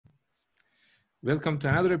Welcome to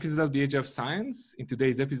another episode of The Age of Science. In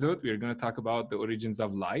today's episode, we are going to talk about the origins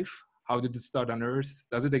of life. How did it start on Earth?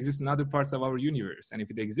 Does it exist in other parts of our universe? And if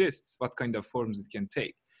it exists, what kind of forms it can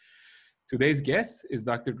take? Today's guest is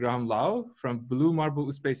Dr. Graham Lau from Blue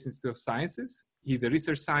Marble Space Institute of Sciences. He's a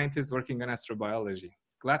research scientist working on astrobiology.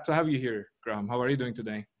 Glad to have you here, Graham. How are you doing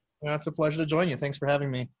today? It's a pleasure to join you. Thanks for having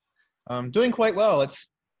me. I'm doing quite well.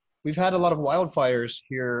 We've had a lot of wildfires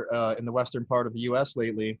here in the western part of the U.S.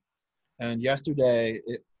 lately. And yesterday,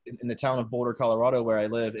 in the town of Boulder, Colorado, where I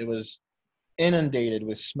live, it was inundated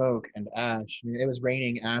with smoke and ash. I mean, it was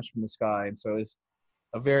raining ash from the sky. And so it's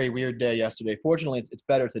a very weird day yesterday. Fortunately, it's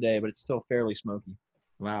better today, but it's still fairly smoky.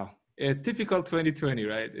 Wow. A typical 2020,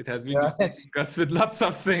 right? It has been Yeah, discussed with lots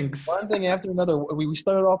of things. one thing after another. We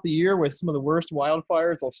started off the year with some of the worst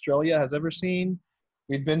wildfires Australia has ever seen.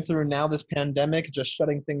 We've been through now this pandemic, just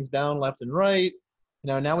shutting things down left and right.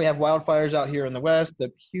 Now we have wildfires out here in the West,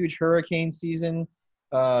 the huge hurricane season,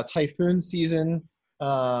 typhoon season.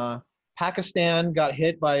 Pakistan got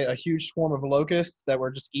hit by a huge swarm of locusts that were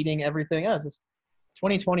just eating everything.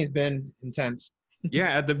 2020 has been intense. Yeah,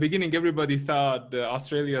 at the beginning, everybody thought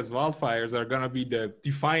Australia's wildfires are going to be the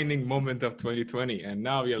defining moment of 2020. And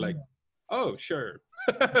now you're like, oh, sure.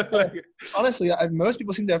 Honestly, most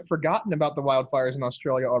people seem to have forgotten about the wildfires in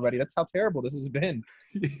Australia already. That's how terrible this has been.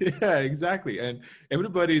 Yeah, exactly. And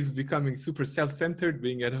everybody's becoming super self-centered,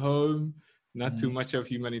 being at home, not too much of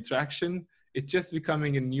human interaction. It's just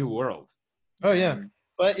becoming a new world. Oh, yeah.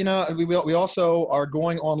 But, we also are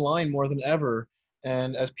going online more than ever.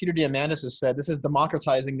 And as Peter Diamandis has said, this is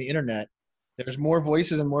democratizing the internet. There's more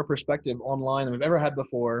voices and more perspective online than we've ever had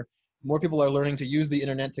before. More people are learning to use the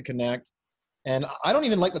internet to connect. And I don't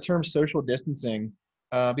even like the term social distancing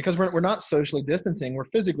because we're not socially distancing, we're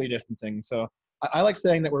physically distancing. So I like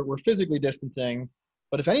saying that we're physically distancing,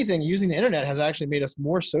 but if anything, using the internet has actually made us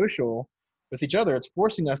more social with each other. It's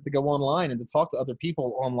forcing us to go online and to talk to other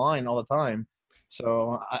people online all the time.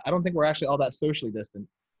 So I don't think we're actually all that socially distant.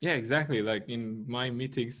 Yeah, exactly. Like in my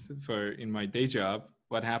meetings in my day job,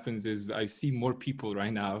 what happens is I see more people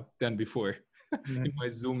right now than before. In my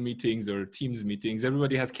Zoom meetings or Teams meetings,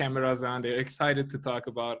 everybody has cameras on. They're excited to talk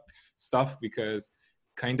about stuff because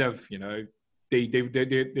kind of,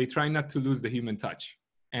 they try not to lose the human touch.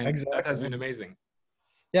 And Exactly. That has been amazing.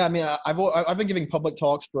 Yeah, I mean, I've been giving public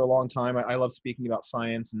talks for a long time. I love speaking about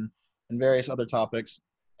science and various other topics.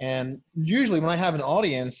 And usually when I have an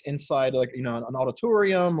audience inside an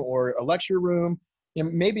auditorium or a lecture room,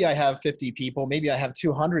 maybe I have 50 people, maybe I have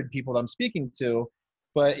 200 people that I'm speaking to.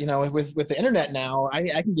 But, with the internet now,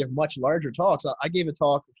 I can give much larger talks. I gave a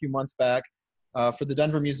talk a few months back for the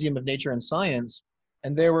Denver Museum of Nature and Science.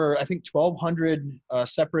 And there were, I think, 1,200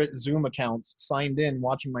 separate Zoom accounts signed in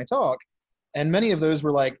watching my talk. And many of those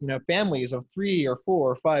were families of 3 or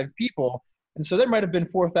 4 or 5 people. And so there might have been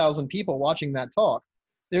 4,000 people watching that talk.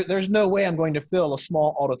 There's no way I'm going to fill a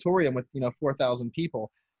small auditorium with, 4,000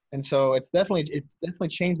 people. And so it's definitely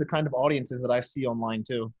changed the kind of audiences that I see online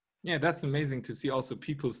too. Yeah, that's amazing to see. Also,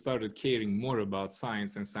 people started caring more about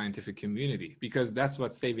science and scientific community because that's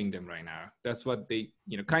what's saving them right now. That's what they,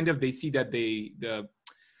 they see that the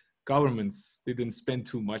governments didn't spend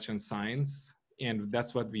too much on science. And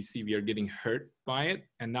that's what we see. We are getting hurt by it.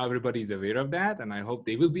 And now everybody's aware of that. And I hope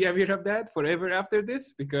they will be aware of that forever after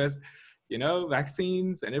this because,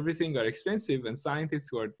 vaccines and everything are expensive. And scientists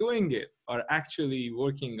who are doing it are actually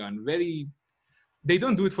working on they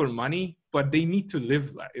don't do it for money, but they need to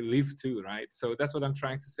live too, right? So that's what I'm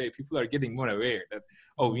trying to say. People are getting more aware that,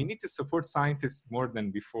 we need to support scientists more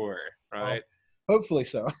than before, right? Well, hopefully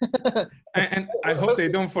so. and I hope they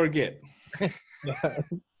don't forget.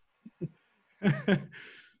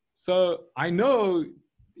 So I know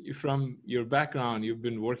from your background, you've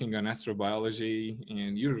been working on astrobiology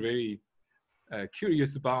and you're very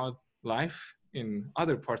curious about life in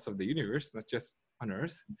other parts of the universe, not just on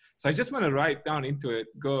Earth. So I just want to write down into it,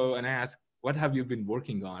 go and ask, what have you been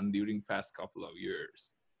working on during past couple of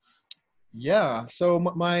years? Yeah, so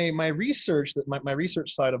my research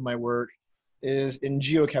side of my work is in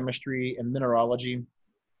geochemistry and mineralogy,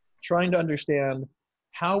 trying to understand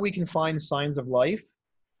how we can find signs of life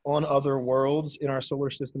on other worlds in our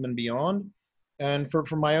solar system and beyond. And for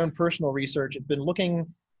my own personal research, it's been looking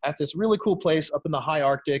at this really cool place up in the high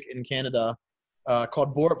Arctic in Canada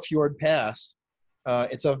called Borup Fjord Pass.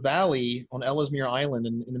 It's a valley on Ellesmere Island,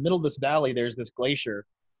 and in the middle of this valley, there's this glacier.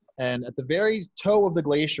 And at the very toe of the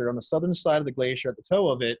glacier, on the southern side of the glacier, at the toe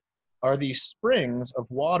of it, are these springs of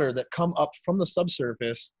water that come up from the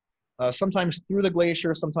subsurface, sometimes through the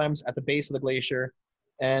glacier, sometimes at the base of the glacier,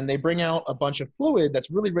 and they bring out a bunch of fluid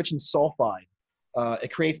that's really rich in sulfide.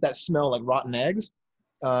 It creates that smell like rotten eggs.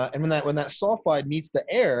 And when that sulfide meets the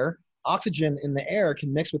air, oxygen in the air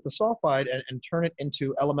can mix with the sulfide and turn it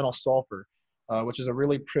into elemental sulfur, which is a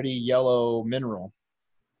really pretty yellow mineral.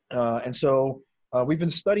 And so we've been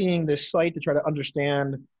studying this site to try to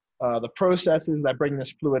understand the processes that bring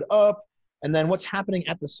this fluid up, and then what's happening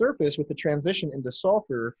at the surface with the transition into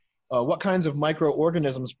sulfur. What kinds of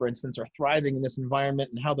microorganisms, for instance, are thriving in this environment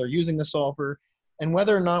and how they're using the sulfur, and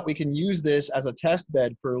whether or not we can use this as a test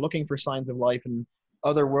bed for looking for signs of life in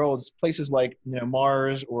other worlds, places like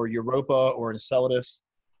Mars or Europa or Enceladus.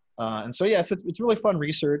 And so, yeah, it's really fun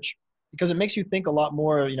research because it makes you think a lot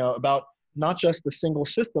more, about not just the single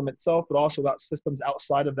system itself, but also about systems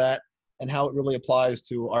outside of that and how it really applies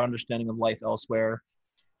to our understanding of life elsewhere.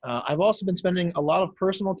 I've also been spending a lot of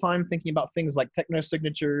personal time thinking about things like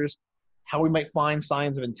technosignatures, how we might find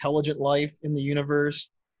signs of intelligent life in the universe.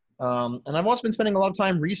 And I've also been spending a lot of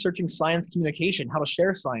time researching science communication, how to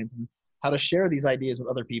share science and how to share these ideas with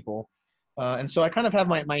other people. And so I kind of have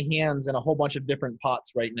my hands in a whole bunch of different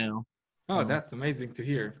pots right now. Oh, that's amazing to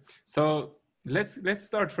hear. So let's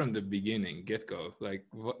start from the beginning, get go. Like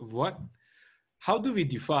how do we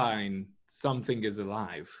define something as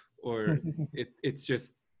alive? Or it's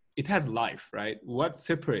just, it has life, right? What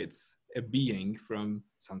separates a being from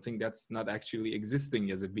something that's not actually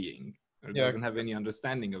existing as a being or Yeah, doesn't have any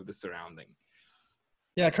understanding of the surrounding?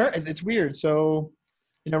 yeah, it's weird. So,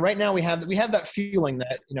 right now we have that feeling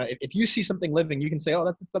that if you see something living, you can say, oh,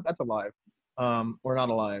 that's alive, or not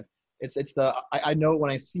alive. It's the I know it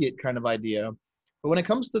when I see it kind of idea. But when it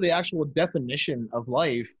comes to the actual definition of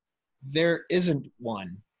life, there isn't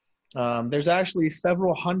one. There's actually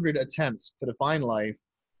several hundred attempts to define life.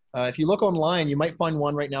 If you look online, you might find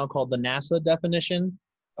one right now called the NASA definition,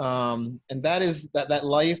 and that is that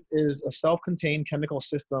life is a self-contained chemical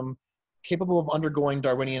system capable of undergoing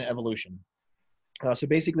Darwinian evolution. So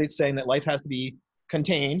basically, it's saying that life has to be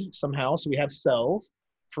contained somehow. So we have cells,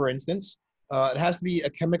 for instance. It has to be a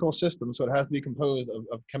chemical system, so it has to be composed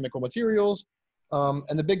of chemical materials.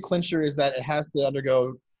 And the big clincher is that it has to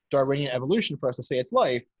undergo Darwinian evolution for us to say it's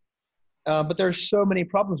life. But there's so many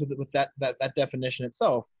problems with that definition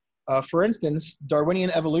itself. For instance,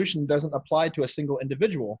 Darwinian evolution doesn't apply to a single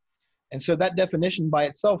individual. And so that definition by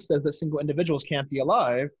itself says that single individuals can't be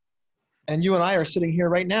alive. And you and I are sitting here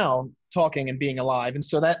right now talking and being alive. And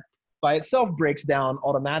so that by itself breaks down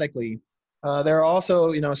automatically. There are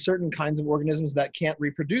also, certain kinds of organisms that can't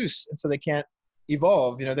reproduce, and so they can't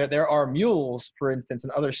evolve. There are mules, for instance,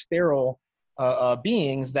 and other sterile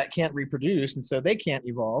beings that can't reproduce, and so they can't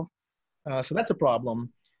evolve. So that's a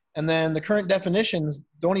problem. And then the current definitions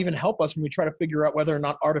don't even help us when we try to figure out whether or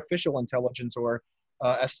not artificial intelligence, or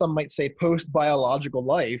as some might say, post-biological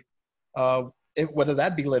life, whether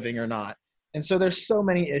that be living or not. And so there's so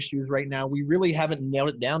many issues right now. We really haven't nailed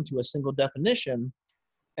it down to a single definition.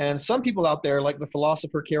 And some people out there, like the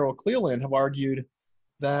philosopher Carol Cleland, have argued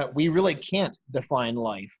that we really can't define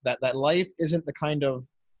life, that life isn't the kind of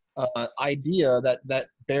idea that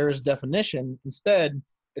bears definition. Instead,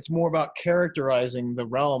 it's more about characterizing the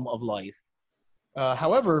realm of life.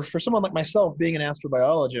 However, for someone like myself, being an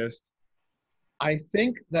astrobiologist, I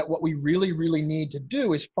think that what we really, really need to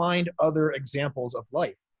do is find other examples of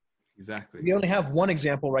life. Exactly. We only have one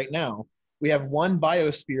example right now. We have one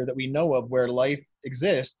biosphere that we know of where life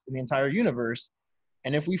exists in the entire universe.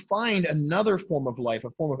 And if we find another form of life, a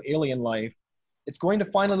form of alien life, it's going to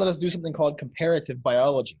finally let us do something called comparative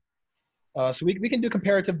biology. So we can do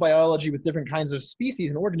comparative biology with different kinds of species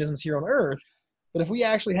and organisms here on Earth. But if we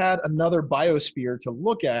actually had another biosphere to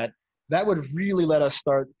look at, that would really let us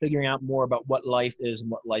start figuring out more about what life is and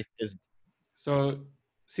what life isn't. So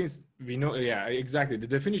since we know, yeah, exactly, the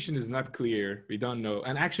definition is not clear, we don't know,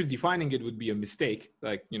 and actually defining it would be a mistake,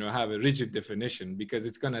 like, have a rigid definition, because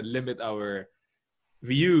it's going to limit our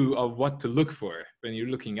view of what to look for when you're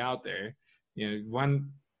looking out there.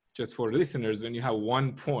 Just for listeners, when you have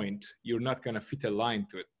one point, you're not going to fit a line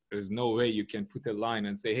to it. There's no way you can put a line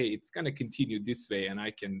and say, hey, it's going to continue this way, and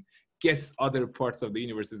I can guess other parts of the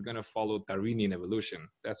universe is going to follow Darwinian evolution.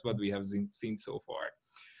 That's what we have seen so far.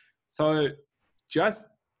 So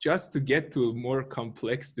just to get to a more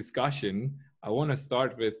complex discussion, I want to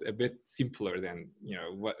start with a bit simpler than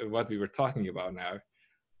what we were talking about now.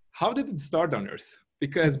 How did it start on Earth?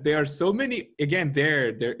 Because there are so many, again,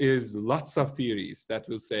 there is lots of theories that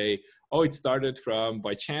will say, oh, it started from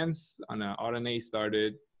by chance, on a RNA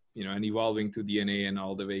started, and evolving to DNA and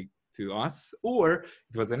all the way to us, or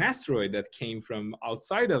it was an asteroid that came from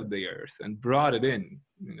outside of the Earth and brought it in,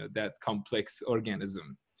 that complex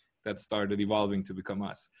organism that started evolving to become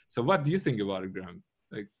us. So what do you think about it, Graham?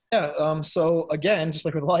 So again, just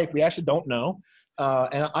like with life, we actually don't know.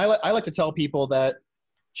 And I like to tell people that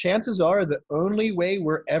chances are the only way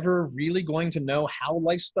we're ever really going to know how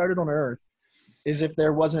life started on Earth is if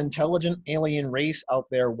there was an intelligent alien race out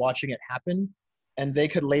there watching it happen, and they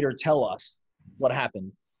could later tell us what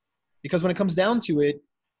happened. Because when it comes down to it,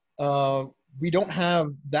 uh, we don't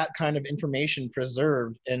have that kind of information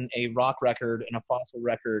preserved in a rock record and a fossil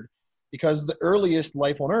record, because the earliest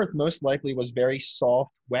life on Earth most likely was very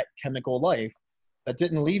soft, wet chemical life that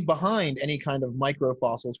didn't leave behind any kind of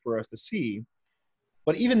microfossils for us to see.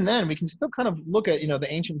 But even then, we can still kind of look at, the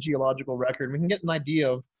ancient geological record. We can get an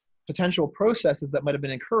idea of potential processes that might have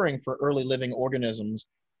been occurring for early living organisms.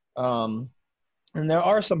 Um, and there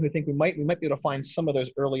are some who think we might be able to find some of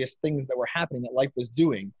those earliest things that were happening that life was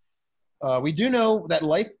doing. We do know that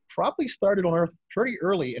life probably started on Earth pretty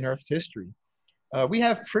early in Earth's history. We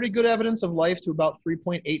have pretty good evidence of life to about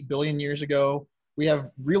 3.8 billion years ago. We have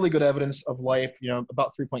really good evidence of life,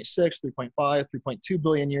 about 3.6, 3.5, 3.2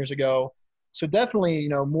 billion years ago. So definitely,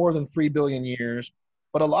 more than 3 billion years.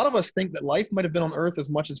 But a lot of us think that life might have been on Earth as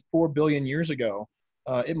much as 4 billion years ago.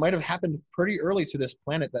 It might have happened pretty early to this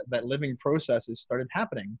planet that living processes started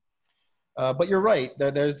happening. But you're right.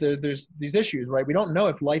 There's these issues, right? We don't know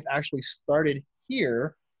if life actually started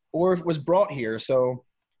here or if it was brought here. So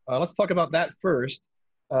let's talk about that first.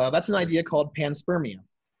 That's an idea called panspermia,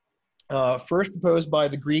 first proposed by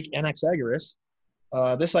the Greek Anaxagoras.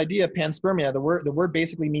 This idea, panspermia, the word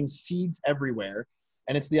basically means seeds everywhere,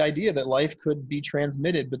 and it's the idea that life could be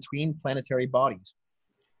transmitted between planetary bodies.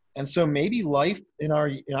 And so maybe life in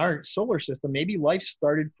our solar system, maybe life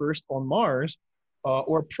started first on Mars,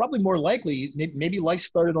 or probably more likely, maybe life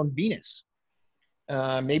started on Venus.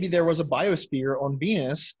 Maybe there was a biosphere on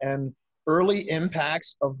Venus, and early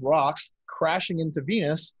impacts of rocks crashing into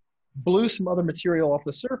Venus blew some other material off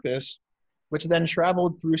the surface, which then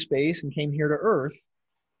traveled through space and came here to Earth,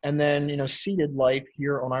 and then seeded life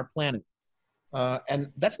here on our planet.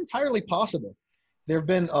 And that's entirely possible. There's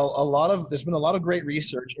been a lot of great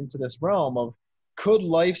research into this realm of, could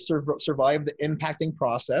life survive the impacting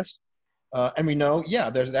process? And we know, yeah,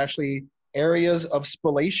 there's actually areas of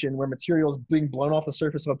spallation where materials being blown off the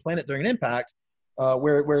surface of a planet during an impact,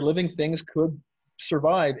 where living things could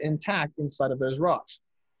survive intact inside of those rocks.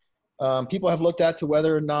 People have looked at to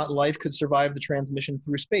whether or not life could survive the transmission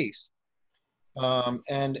through space.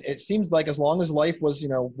 And it seems like as long as life was,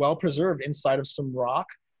 well preserved inside of some rock,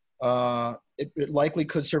 it likely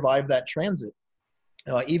could survive that transit.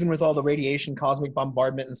 Even with all the radiation, cosmic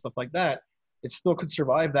bombardment, and stuff like that, it still could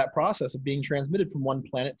survive that process of being transmitted from one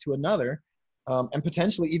planet to another, and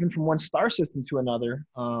potentially even from one star system to another.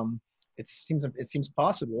 It seems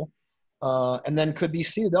possible, and then could be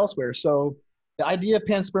seeded elsewhere. So the idea of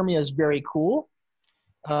panspermia is very cool.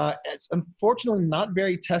 It's unfortunately not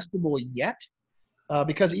very testable yet,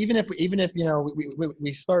 because even if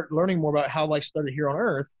we start learning more about how life started here on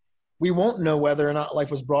Earth, we won't know whether or not life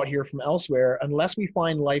was brought here from elsewhere unless we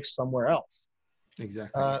find life somewhere else.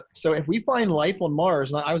 Exactly. So if we find life on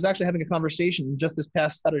Mars, and I was actually having a conversation just this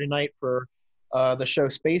past Saturday night for the show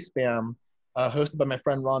Space Spam, hosted by my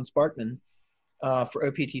friend Ron Sparkman, for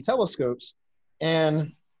OPT Telescopes,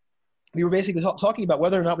 and we were basically talking about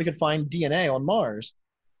whether or not we could find DNA on Mars.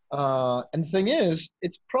 And the thing is,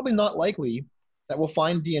 it's probably not likely that we'll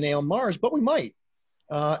find DNA on Mars, but we might.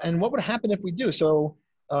 And what would happen if we do? So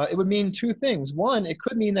it would mean two things. One, it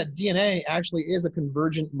could mean that DNA actually is a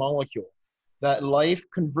convergent molecule, that life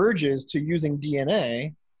converges to using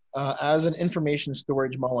DNA as an information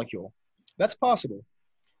storage molecule. That's possible.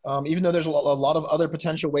 Even though there's a lot of other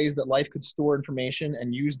potential ways that life could store information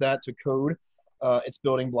and use that to code its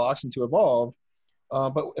building blocks and to evolve.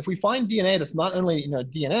 But if we find DNA that's not only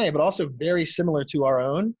DNA, but also very similar to our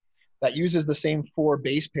own, that uses the same 4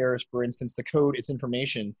 base pairs, for instance, to code its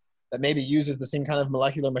information, that maybe uses the same kind of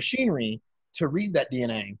molecular machinery to read that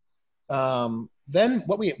DNA, then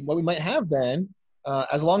what we might have then,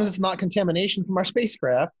 as long as it's not contamination from our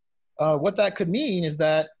spacecraft, what that could mean is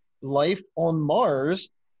that life on Mars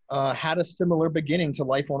had a similar beginning to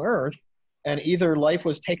life on Earth, and either life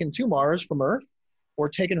was taken to Mars from Earth or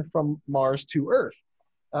taken from Mars to Earth.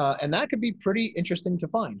 And that could be pretty interesting to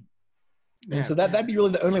find. And so that'd be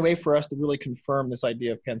really the only way for us to really confirm this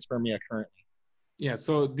idea of panspermia currently. Yeah,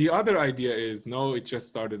 so the other idea is, no, it just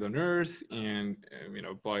started on Earth, and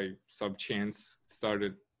by some chance it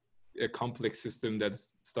started a complex system that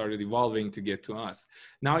started evolving to get to us.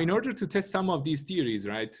 Now, in order to test some of these theories,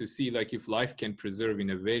 right, to see like if life can preserve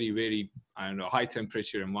in a very, very, high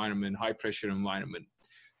temperature environment, high pressure environment.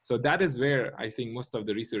 So that is where I think most of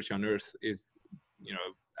the research on Earth is,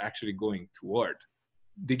 actually going toward.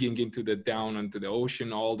 digging into the down into the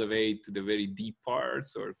ocean all the way to the very deep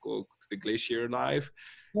parts, or go to the glacier life?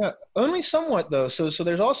 Yeah, only somewhat though. So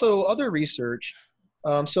there's also other research.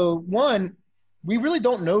 So one, we really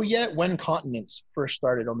don't know yet when continents first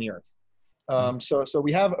started on the Earth. So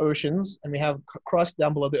we have oceans and we have crust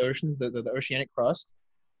down below the oceans, the oceanic crust.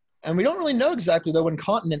 And we don't really know exactly though when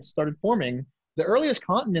continents started forming. The earliest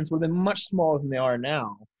continents would have been much smaller than they are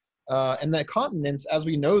now. And that continents, as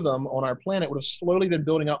we know them on our planet, would have slowly been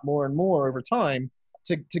building up more and more over time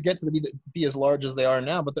to get to be as large as they are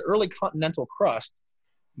now. But the early continental crust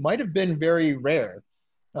might have been very rare.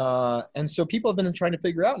 And so people have been trying to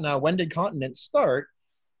figure out now, when did continents start?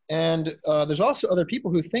 And there's also other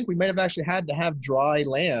people who think we might have actually had to have dry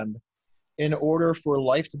land in order for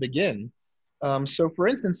life to begin. So for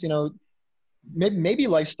instance, maybe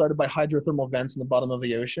life started by hydrothermal vents in the bottom of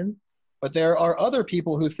the ocean, but there are other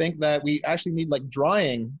people who think that we actually need like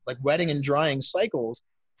wetting and drying cycles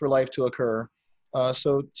for life to occur.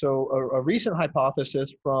 So a recent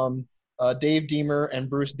hypothesis from Dave Deamer and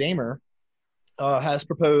Bruce Damer has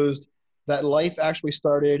proposed that life actually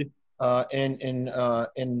started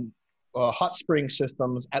in hot spring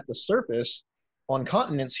systems at the surface on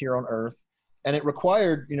continents here on Earth, and it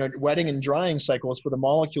required wetting and drying cycles for the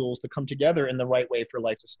molecules to come together in the right way for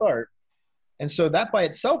life to start. And so that by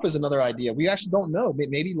itself is another idea. We actually don't know.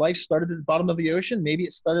 Maybe life started at the bottom of the ocean. Maybe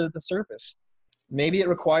it started at the surface. Maybe it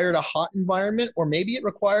required a hot environment, or maybe it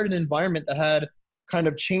required an environment that had kind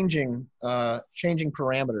of changing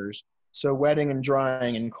parameters. So wetting and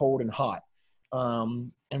drying and cold and hot.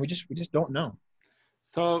 And we just don't know.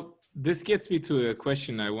 So this gets me to a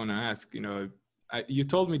question I want to ask. You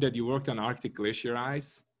told me that you worked on Arctic glacier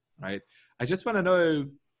ice, right? I just want to know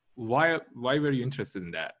why were you interested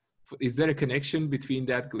in that? Is there a connection between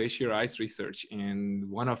that glacier ice research and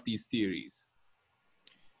one of these theories?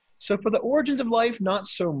 So for the origins of life, not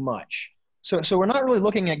so much. So we're not really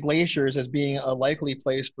looking at glaciers as being a likely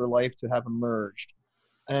place for life to have emerged.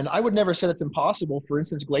 And I would never say that's impossible. For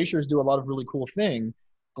instance, glaciers do a lot of really cool things.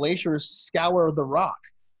 Glaciers scour the rock,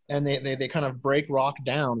 and they kind of break rock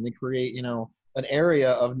down, and they create, an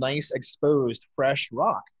area of nice exposed fresh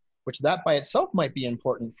rock, which that by itself might be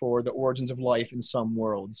important for the origins of life in some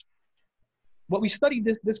worlds. What we studied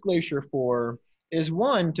this glacier for is,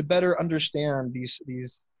 one, to better understand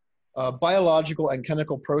these biological and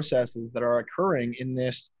chemical processes that are occurring in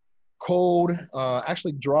this cold,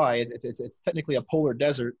 actually dry, it's technically a polar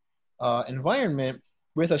desert environment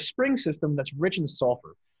with a spring system that's rich in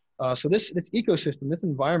sulfur. So this ecosystem, this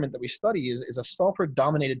environment that we study is a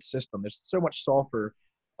sulfur-dominated system. There's so much sulfur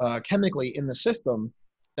chemically in the system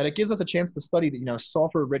that it gives us a chance to study the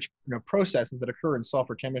sulfur-rich processes that occur in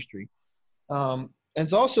sulfur chemistry. And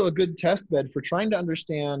it's also a good test bed for trying to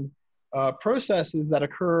understand processes that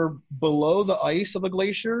occur below the ice of a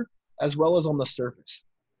glacier as well as on the surface.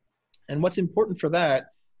 And what's important for that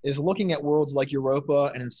is looking at worlds like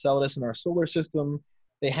Europa and Enceladus in our solar system.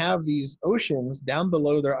 They have these oceans down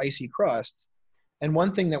below their icy crust. And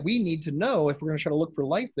one thing that we need to know if we're going to try to look for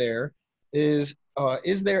life there is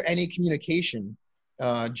there any communication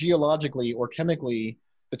geologically or chemically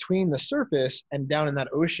between the surface and down in that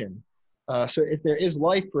ocean? So if there is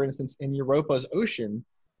life, for instance, in Europa's ocean,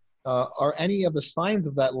 are any of the signs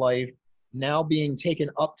of that life now being taken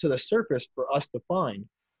up to the surface for us to find?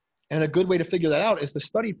 And a good way to figure that out is to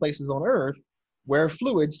study places on Earth where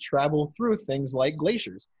fluids travel through things like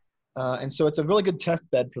glaciers. And so it's a really good test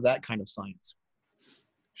bed for that kind of science.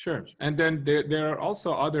 Sure. And then there are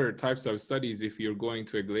also other types of studies. If you're going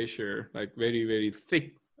to a glacier, like very, very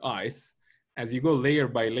thick ice, as you go layer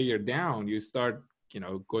by layer down, you start,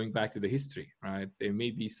 going back to the history, right? There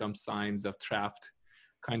may be some signs of trapped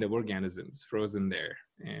kind of organisms frozen there.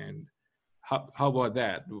 And how about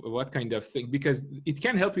that? What kind of thing? Because it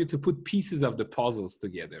can help you to put pieces of the puzzles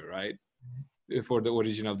together, right? For the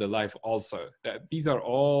origin of the life also. That these are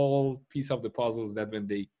all pieces of the puzzles that when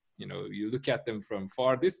they, you look at them from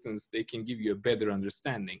far distance, they can give you a better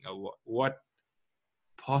understanding of what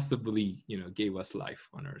possibly, gave us life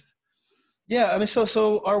on Earth. Yeah, I mean,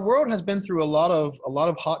 so our world has been through a lot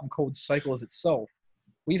of hot and cold cycles itself.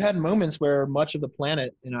 We've had moments where much of the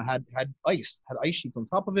planet, had ice sheets on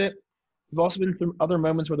top of it. We've also been through other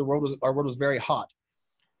moments where our world was very hot.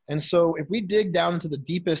 And so if we dig down into the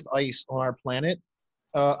deepest ice on our planet,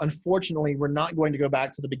 unfortunately, we're not going to go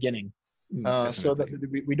back to the beginning. So that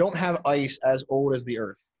we don't have ice as old as the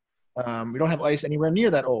Earth. We don't have ice anywhere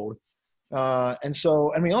near that old.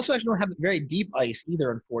 And we also actually don't have very deep ice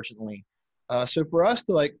either, unfortunately. So for us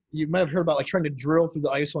to you might have heard about trying to drill through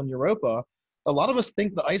the ice on Europa. A lot of us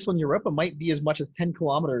think the ice on Europa might be as much as 10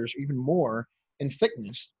 kilometers or even more in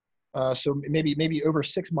thickness. so maybe over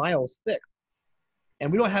 6 miles thick.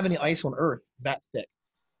 And we don't have any ice on Earth that thick.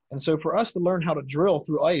 And so for us to learn how to drill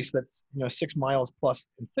through ice that's 6 miles plus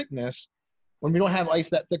in thickness, when we don't have ice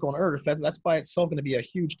that thick on Earth, that's by itself going to be a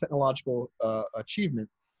huge technological achievement.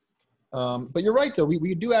 But you're right, though.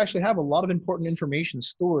 We do actually have a lot of important information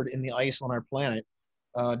stored in the ice on our planet.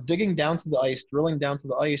 Digging down to the ice, drilling down to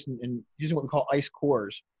the ice, and using what we call ice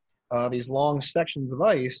cores, these long sections of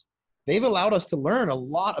ice, they've allowed us to learn a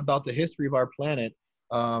lot about the history of our planet,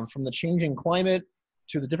 from the changing climate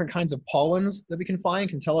to the different kinds of pollens that we can find,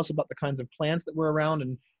 can tell us about the kinds of plants that were around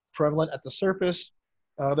and prevalent at the surface.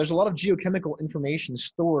 There's a lot of geochemical information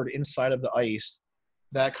stored inside of the ice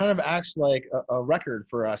that kind of acts like a record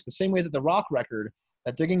for us, the same way that the rock record,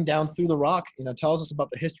 that digging down through the rock, tells us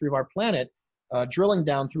about the history of our planet. Drilling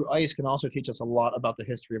down through ice can also teach us a lot about the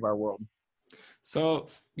history of our world. So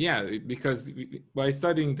yeah, because by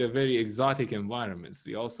studying the very exotic environments,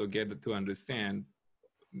 we also get to understand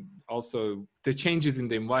also the changes in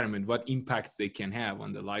the environment, what impacts they can have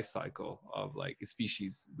on the life cycle of like a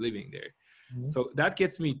species living there. Mm-hmm. So that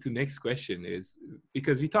gets me to next question is,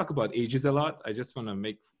 because we talk about ages a lot, I just want to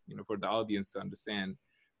make, for the audience to understand,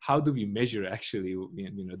 how do we measure actually,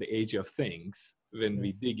 the age of things when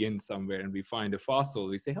we dig in somewhere and we find a fossil,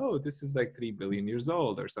 we say, oh, this is like 3 billion years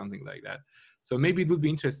old or something like that. So maybe it would be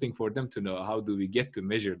interesting for them to know, how do we get to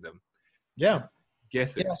measure them? Yeah.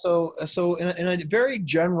 Guess it. Yeah, so in a very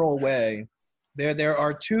general way, there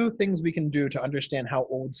are two things we can do to understand how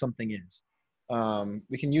old something is.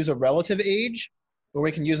 We can use a relative age, or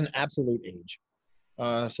we can use an absolute age.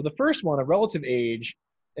 So the first one, a relative age,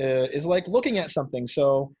 is like looking at something.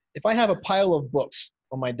 So if I have a pile of books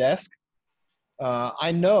on my desk,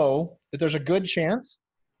 I know that there's a good chance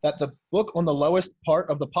that the book on the lowest part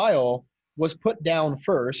of the pile was put down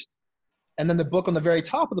first, and then the book on the very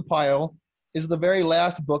top of the pile is the very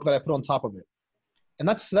last book that I put on top of it. And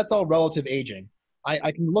that's all relative aging.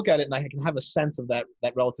 I can look at it and I can have a sense of that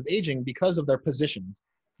relative aging because of their positions.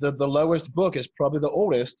 The lowest book is probably the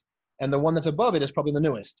oldest, and the one that's above it is probably the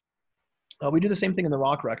newest. We do the same thing in the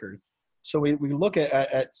rock record. So we look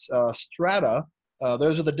at strata.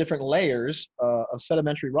 Those are the different layers of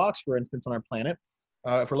sedimentary rocks, for instance, on our planet.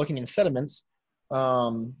 If we're looking in sediments,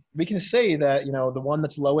 we can say that the one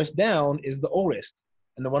that's lowest down is the oldest,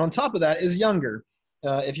 and the one on top of that is younger.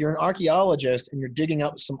 If you're an archaeologist and you're digging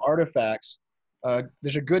up some artifacts,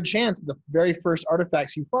 there's a good chance that the very first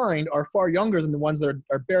artifacts you find are far younger than the ones that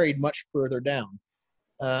are buried much further down.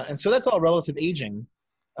 And so that's all relative aging.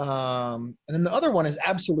 And then the other one is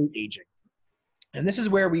absolute aging. And this is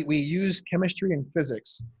where we use chemistry and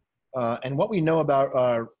physics and what we know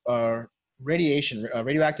about radiation,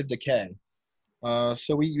 radioactive decay.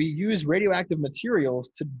 So we use radioactive materials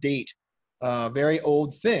to date very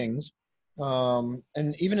old things,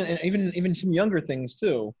 and even some younger things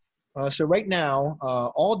too. So right now,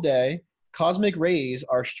 all day, cosmic rays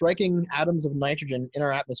are striking atoms of nitrogen in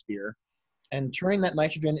our atmosphere and turning that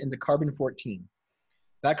nitrogen into carbon-14.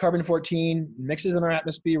 That carbon-14 mixes in our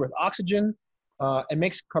atmosphere with oxygen and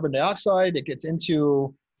makes carbon dioxide. It gets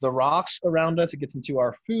into the rocks around us. It gets into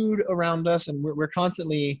our food around us. And we're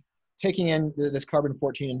constantly taking in this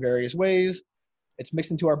carbon-14 in various ways. It's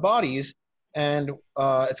mixed into our bodies, and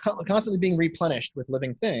it's constantly being replenished with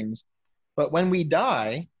living things. But when we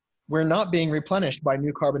die, we're not being replenished by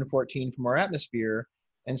new carbon-14 from our atmosphere.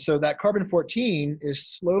 And so that carbon-14 is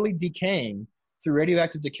slowly decaying through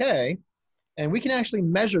radioactive decay. And we can actually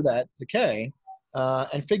measure that decay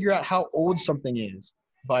and figure out how old something is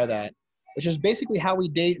by that, which is basically how we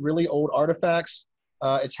date really old artifacts.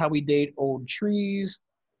 It's how we date old trees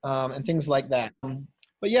and things like that.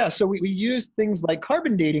 But yeah, so we use things like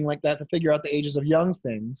carbon dating like that to figure out the ages of young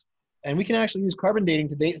things. And we can actually use carbon dating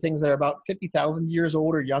to date things that are about 50,000 years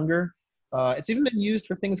old or younger. It's even been used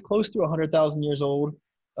for things close to 100,000 years old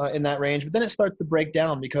in that range. But then it starts to break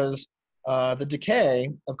down because the decay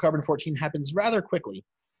of carbon-14 happens rather quickly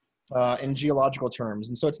in geological terms.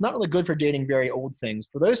 And so it's not really good for dating very old things.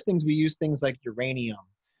 For those things, we use things like uranium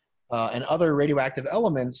and other radioactive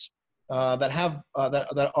elements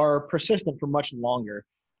that are persistent for much longer.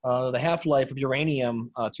 The half-life of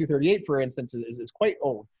uranium-238, for instance, is quite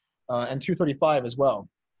old, and 235 as well.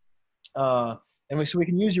 So we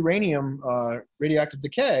can use uranium radioactive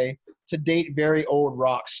decay to date very old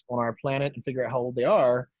rocks on our planet and figure out how old they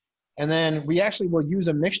are. And then we actually will use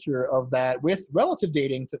a mixture of that with relative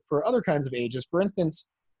dating for other kinds of ages. For instance,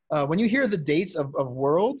 when you hear the dates of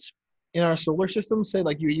worlds in our solar system, say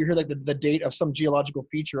like you hear like the date of some geological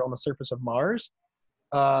feature on the surface of Mars,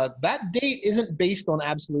 that date isn't based on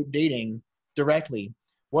absolute dating directly.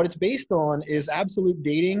 What it's based on is absolute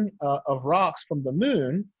dating of rocks from the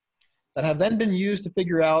moon that have then been used to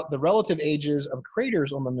figure out the relative ages of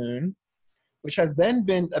craters on the moon, which has then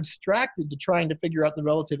been abstracted to trying to figure out the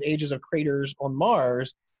relative ages of craters on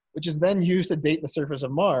Mars, which is then used to date the surface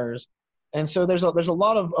of Mars. And so there's a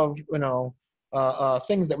lot of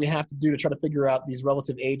things that we have to do to try to figure out these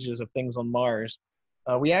relative ages of things on Mars.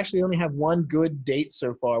 We actually only have one good date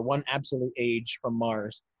so far, one absolute age from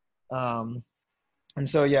Mars. And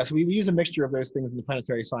so, yeah, so we use a mixture of those things in the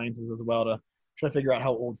planetary sciences as well to try to figure out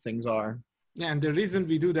how old things are. Yeah, and the reason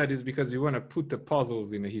we do that is because we want to put the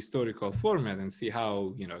puzzles in a historical format and see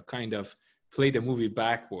how, kind of play the movie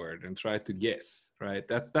backward and try to guess, right?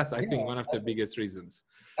 That's I think one of the biggest reasons.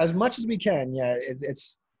 As much as we can, yeah.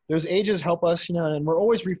 It's those ages help us, and we're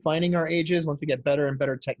always refining our ages once we get better and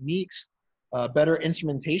better techniques, better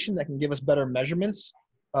instrumentation that can give us better measurements.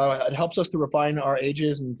 It helps us to refine our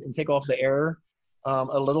ages and take off the error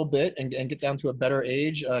a little bit and get down to a better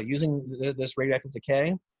age using this radioactive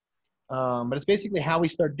decay. But it's basically how we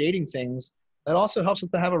start dating things that also helps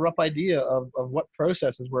us to have a rough idea of what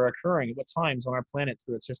processes were occurring at what times on our planet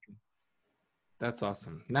through its history. That's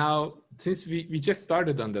awesome. Now, since we just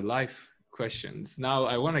started on the life questions, now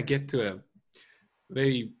I want to get to a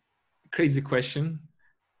very crazy question.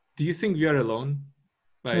 Do you think we are alone?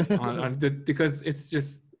 Right? Because it's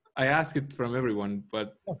just, I ask it from everyone,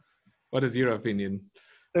 but what is your opinion?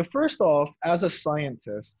 So first off, as a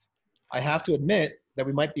scientist, I have to admit that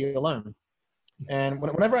we might be alone. And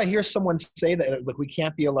whenever I hear someone say that, look, we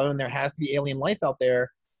can't be alone, there has to be alien life out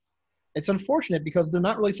there, it's unfortunate because they're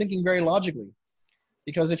not really thinking very logically.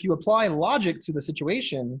 Because if you apply logic to the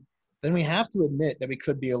situation, then we have to admit that we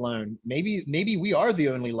could be alone. Maybe we are the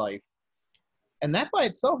only life. And that by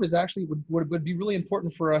itself is actually would be really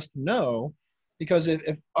important for us to know, because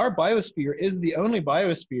if our biosphere is the only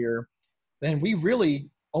biosphere, then we really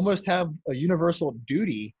almost have a universal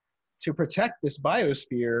duty to protect this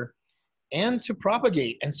biosphere and to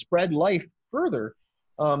propagate and spread life further.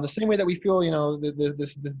 The same way that we feel,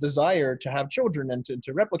 this desire to have children and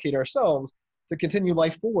to replicate ourselves, to continue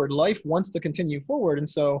life forward. Life wants to continue forward. And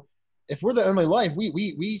so if we're the only life,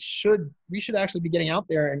 we should actually be getting out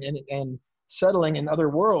there and settling in other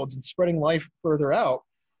worlds and spreading life further out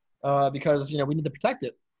because, we need to protect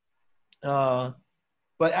it.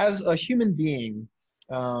 But as a human being,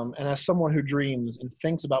 and as someone who dreams and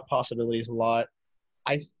thinks about possibilities a lot,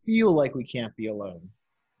 I feel like we can't be alone.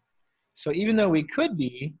 So even though we could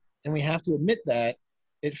be, and we have to admit that,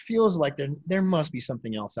 it feels like there must be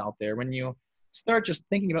something else out there. When you start just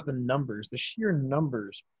thinking about the numbers, the sheer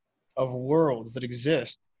numbers of worlds that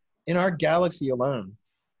exist in our galaxy alone,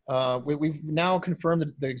 we've now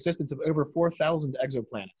confirmed the existence of over 4,000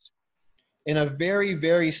 exoplanets in a very,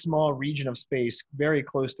 very small region of space, very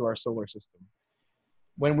close to our solar system.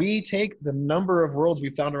 When we take the number of worlds we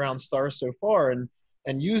found around stars so far and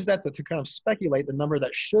use that to kind of speculate the number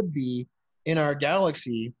that should be in our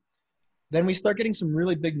galaxy, then we start getting some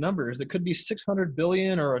really big numbers. It could be 600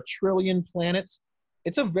 billion or a trillion planets.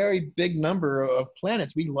 It's a very big number of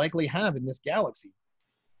planets we likely have in this galaxy.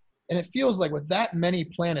 And it feels like with that many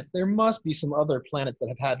planets, there must be some other planets that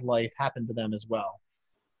have had life happen to them as well.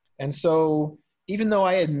 And so even though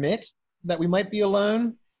I admit that we might be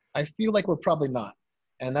alone, I feel like we're probably not.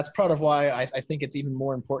 And that's part of why I think it's even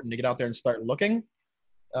more important to get out there and start looking.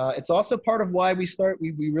 It's also part of why we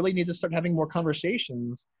really need to start having more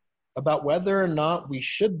conversations about whether or not we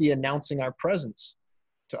should be announcing our presence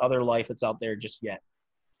to other life that's out there just yet.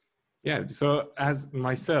 Yeah, so as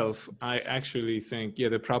myself, I actually think,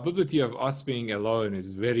 the probability of us being alone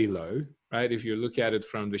is very low, right? If you look at it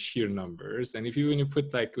from the sheer numbers. And when you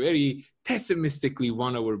put like very pessimistically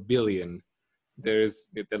 1/billion,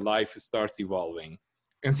 the life starts evolving.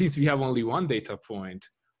 And since we have only one data point,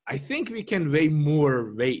 I think we can weigh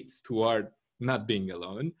more weights toward not being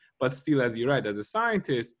alone. But still, as you're right, as a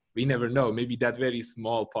scientist, we never know. Maybe that very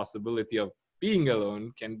small possibility of being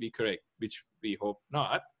alone can be correct, which we hope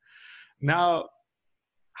not. Now,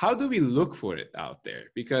 how do we look for it out there?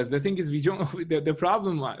 Because the thing is, the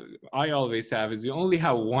problem I always have is we only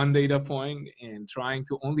have one data point, and trying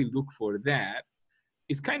to only look for that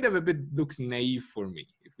is kind of looks naive for me.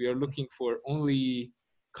 If we are looking for only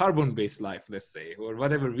carbon-based life, let's say, or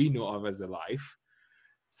whatever we know of as a life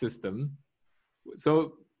system.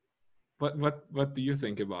 So what do you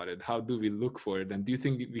think about it? How do we look for it? And do you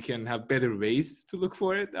think we can have better ways to look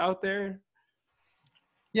for it out there?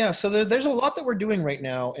 Yeah, so there's a lot that we're doing right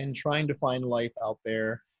now in trying to find life out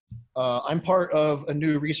there. I'm part of a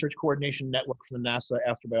new research coordination network for the NASA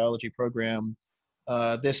astrobiology program.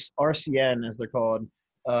 This RCN, as they're called,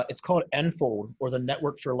 it's called NFOLD, or the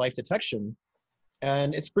Network for Life Detection.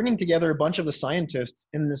 And it's bringing together a bunch of the scientists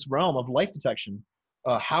in this realm of life detection.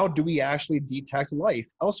 How do we actually detect life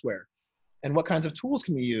elsewhere? And what kinds of tools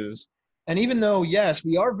can we use? And even though, yes,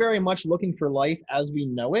 we are very much looking for life as we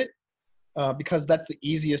know it, because that's the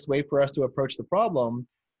easiest way for us to approach the problem,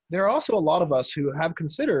 there are also a lot of us who have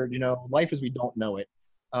considered, life as we don't know it,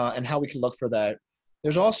 and how we can look for that.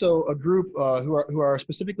 There's also a group who are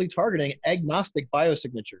specifically targeting agnostic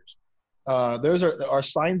biosignatures. Those are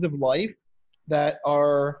signs of life that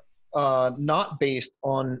are not based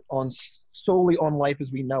on solely on life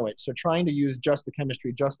as we know it. So trying to use just the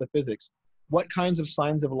chemistry, just the physics. What kinds of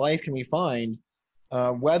signs of life can we find,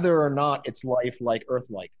 whether or not it's life like Earth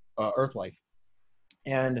life?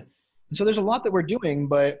 And so there's a lot that we're doing,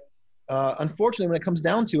 but unfortunately, when it comes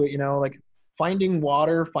down to it, like finding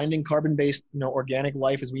water, finding carbon-based, organic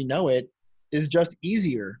life as we know it is just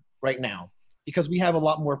easier right now because we have a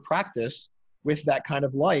lot more practice with that kind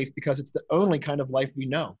of life because it's the only kind of life we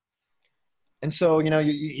know. And so,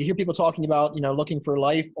 you hear people talking about, looking for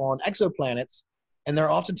life on exoplanets, and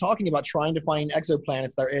they're often talking about trying to find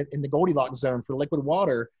exoplanets that are in the Goldilocks zone for liquid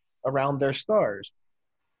water around their stars.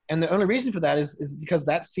 And the only reason for that is because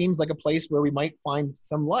that seems like a place where we might find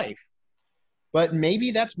some life. But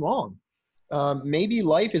maybe that's wrong. Maybe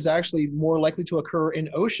life is actually more likely to occur in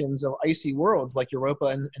oceans of icy worlds like Europa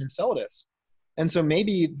and Enceladus. And so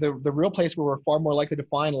maybe the real place where we're far more likely to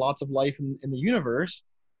find lots of life in the universe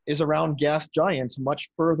is around gas giants much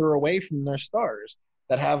further away from their stars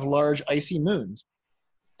that have large icy moons.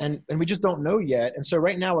 And we just don't know yet. And so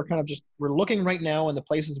right now we're looking right now in the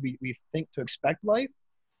places we think to expect life,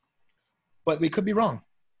 but we could be wrong.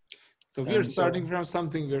 So we're starting from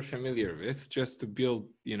something we're familiar with just to build,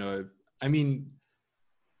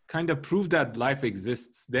 kind of prove that life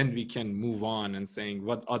exists, then we can move on and saying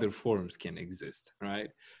what other forms can exist, right?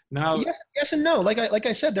 Now, yes and no. Like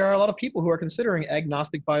I said, there are a lot of people who are considering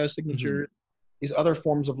agnostic biosignatures, these other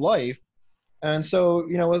forms of life. And so,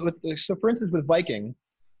 so for instance, with Viking,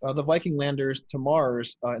 the Viking landers to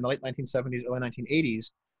Mars in the late 1970s, early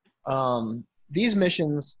 1980s, these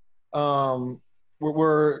missions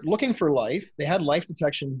were looking for life. They had life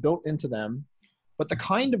detection built into them, but the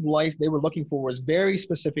kind of life they were looking for was very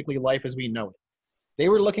specifically life as we know it. They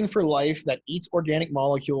were looking for life that eats organic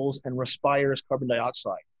molecules and respires carbon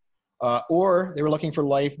dioxide. Or they were looking for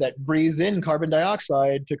life that breathes in carbon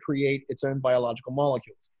dioxide to create its own biological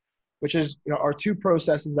molecules, which is are two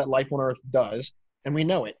processes that life on Earth does, and we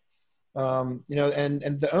know it. And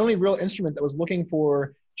the only real instrument that was looking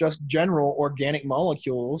for just general organic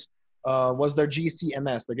molecules was their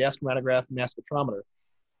GCMS, the gas chromatograph mass spectrometer.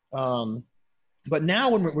 But now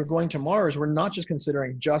when we're going to Mars, we're not just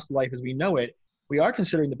considering just life as we know it. We are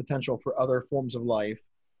considering the potential for other forms of life.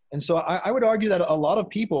 And so I would argue that a lot of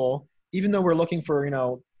people, even though we're looking for,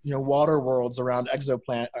 water worlds around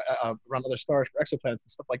around other stars for exoplanets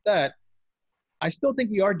and stuff like that, I still think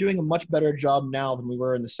we are doing a much better job now than we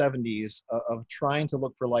were in the 70s of trying to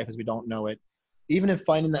look for life as we don't know it, even if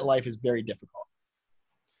finding that life is very difficult.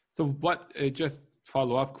 So just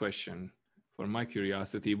follow-up question for my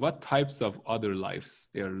curiosity, what types of other lives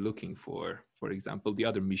they are looking for example, the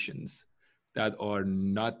other missions that are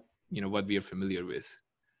not, what we are familiar with?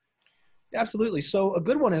 Absolutely. So a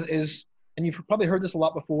good one is, and you've probably heard this a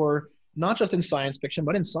lot before, not just in science fiction,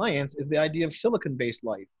 but in science, is the idea of silicon-based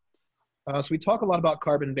life. So we talk a lot about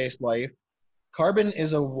carbon-based life. Carbon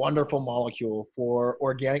is a wonderful molecule for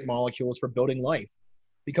organic molecules for building life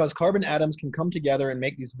because carbon atoms can come together and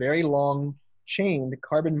make these very long chained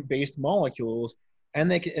carbon-based molecules,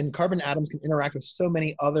 and carbon atoms can interact with so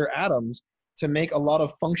many other atoms to make a lot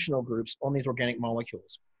of functional groups on these organic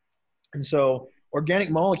molecules. And so organic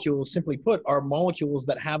molecules, simply put, are molecules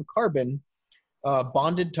that have carbon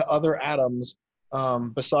bonded to other atoms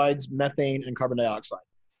besides methane and carbon dioxide.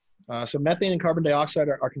 So methane and carbon dioxide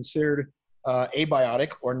are considered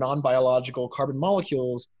abiotic or non-biological carbon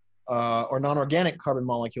molecules or non-organic carbon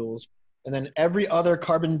molecules. And then every other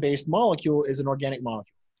carbon-based molecule is an organic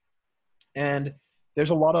molecule. And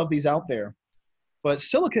there's a lot of these out there. But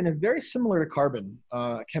silicon is very similar to carbon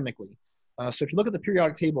chemically. So if you look at the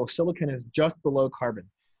periodic table, silicon is just below carbon.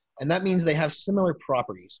 And that means they have similar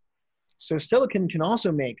properties. So silicon can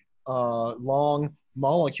also make long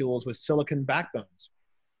molecules with silicon backbones.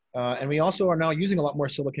 And we also are now using a lot more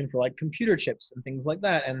silicon for like computer chips and things like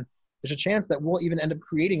that. And there's a chance that we'll even end up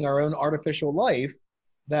creating our own artificial life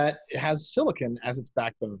that has silicon as its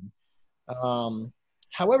backbone.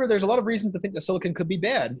 However, there's a lot of reasons to think that silicon could be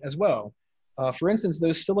bad as well. For instance,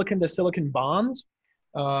 those silicon to silicon bonds,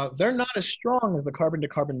 they're not as strong as the carbon to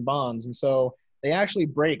carbon bonds. And so they actually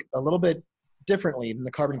break a little bit differently than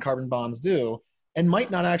the carbon-carbon bonds do and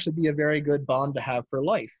might not actually be a very good bond to have for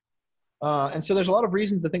life. And so there's a lot of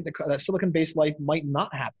reasons to think that silicon-based life might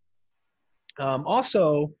not happen.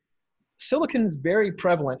 Also, silicon is very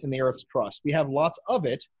prevalent in the Earth's crust. We have lots of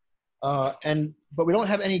it, but we don't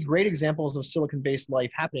have any great examples of silicon-based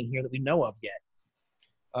life happening here that we know of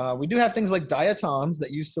yet. We do have things like diatoms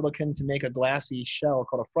that use silicon to make a glassy shell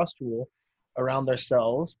called a frustule around their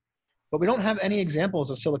cells, but we don't have any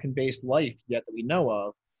examples of silicon-based life yet that we know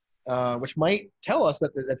of, which might tell us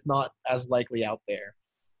that that's not as likely out there.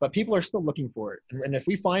 But people are still looking for it. And if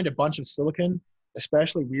we find a bunch of silicon,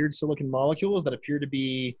 especially weird silicon molecules that appear to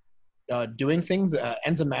be doing things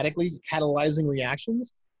enzymatically, catalyzing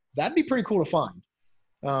reactions, that'd be pretty cool to find.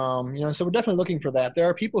 So we're definitely looking for that. There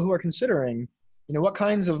are people who are considering, what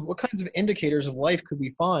kinds of indicators of life could we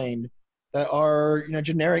find that are,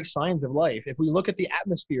 generic signs of life. If we look at the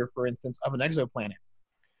atmosphere, for instance, of an exoplanet,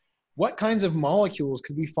 what kinds of molecules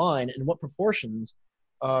could we find and what proportions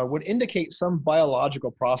would indicate some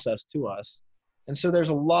biological process to us? And so there's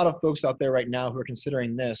a lot of folks out there right now who are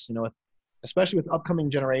considering this, especially with upcoming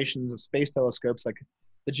generations of space telescopes like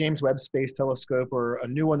the James Webb Space Telescope, or a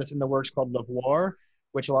new one that's in the works called LaVoir,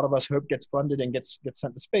 which a lot of us hope gets funded and gets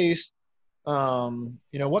sent to space.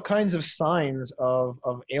 What kinds of signs of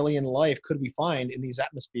alien life could we find in these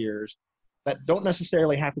atmospheres that don't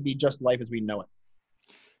necessarily have to be just life as we know it?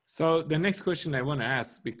 So the next question I want to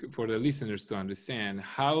ask for the listeners to understand,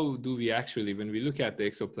 how do we actually, when we look at the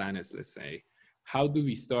exoplanets, let's say, how do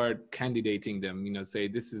we start candidating them, say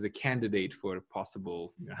this is a candidate for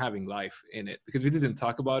possible, having life in it? Because we didn't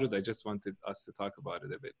talk about it. I just wanted us to talk about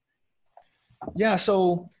it a bit. Yeah.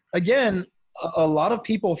 So again, a lot of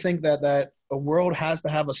people think that a world has to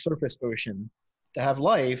have a surface ocean to have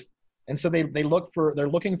life. And so they're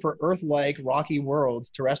looking for Earth-like rocky worlds,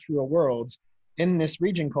 terrestrial worlds in this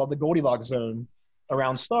region called the Goldilocks zone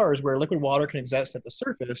around stars where liquid water can exist at the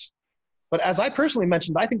surface. But as I personally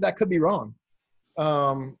mentioned, I think that could be wrong.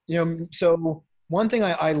 So one thing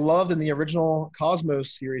I loved in the original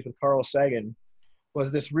Cosmos series with Carl Sagan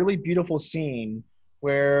was this really beautiful scene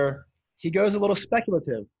where he goes a little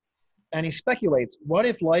speculative and he speculates, what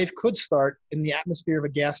if life could start in the atmosphere of a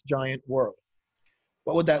gas giant world?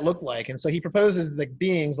 What would that look like? And so he proposes like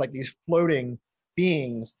beings, like these floating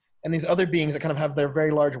beings, and these other beings that kind of have their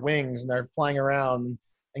very large wings and they're flying around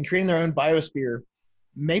and creating their own biosphere.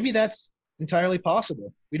 Maybe that's entirely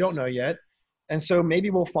possible. We don't know yet. And so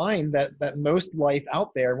maybe we'll find that most life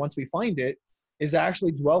out there, once we find it, is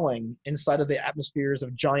actually dwelling inside of the atmospheres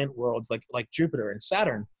of giant worlds like Jupiter and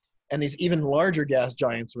Saturn, and these even larger gas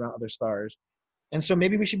giants around other stars. And so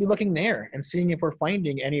maybe we should be looking there and seeing if we're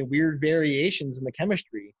finding any weird variations in the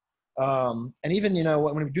chemistry. And even,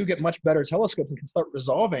 when we do get much better telescopes and can start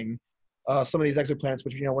resolving some of these exoplanets,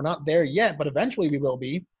 which, we're not there yet, but eventually we will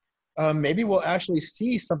be, maybe we'll actually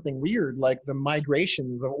see something weird like the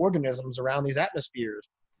migrations of organisms around these atmospheres.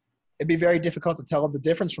 It'd be very difficult to tell the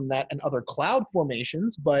difference from that and other cloud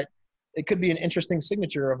formations, but it could be an interesting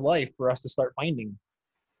signature of life for us to start finding.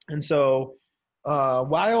 And so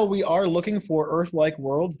while we are looking for Earth-like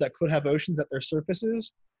worlds that could have oceans at their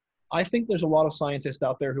surfaces, I think there's a lot of scientists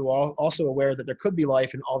out there who are also aware that there could be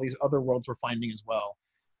life in all these other worlds we're finding as well.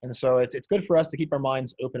 And so it's good for us to keep our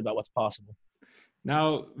minds open about what's possible.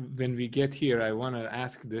 Now, when we get here, I want to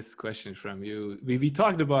ask this question from you. We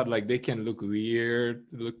talked about like they can look weird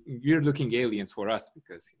looking aliens for us,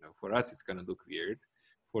 because for us it's going to look weird.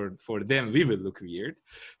 For them, we will look weird.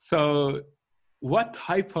 So what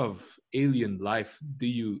type of alien life do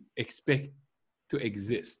you expect to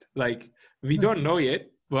exist? Like, we don't know yet,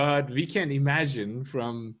 but we can imagine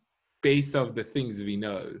from base of the things we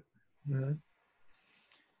know. Mm-hmm.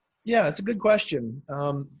 Yeah, it's a good question,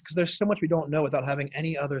 because there's so much we don't know without having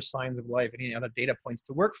any other signs of life, any other data points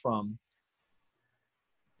to work from.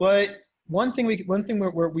 But one thing we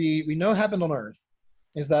know happened on Earth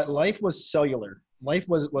is that life was cellular. Life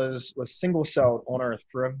was single-celled on Earth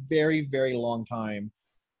for a very, very long time.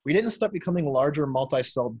 We didn't start becoming larger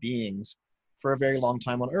multi-celled beings for a very long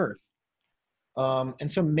time on Earth.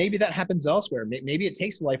 And so maybe that happens elsewhere. Maybe it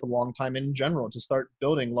takes life a long time in general to start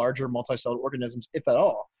building larger multi-celled organisms, if at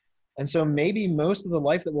all. And so maybe most of the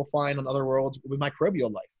life that we'll find on other worlds will be microbial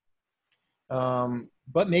life.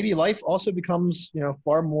 But maybe life also becomes,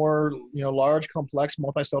 far more, large, complex,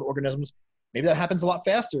 multi-celled organisms. Maybe that happens a lot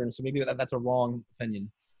faster. And so maybe that's a wrong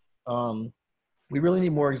opinion. We really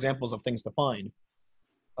need more examples of things to find.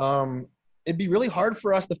 It'd be really hard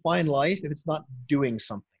for us to find life if it's not doing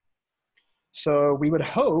something. So we would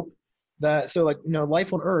hope that,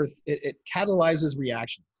 life on Earth, it catalyzes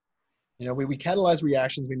reactions. We catalyze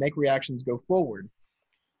reactions, we make reactions go forward.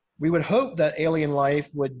 We would hope that alien life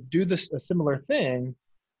would do a similar thing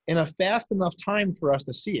in a fast enough time for us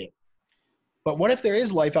to see it. But what if there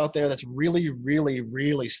is life out there that's really, really,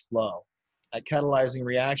 really slow at catalyzing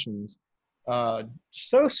reactions,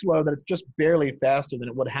 so slow that it's just barely faster than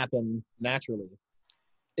it would happen naturally?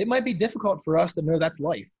 It might be difficult for us to know that's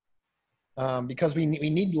life, because we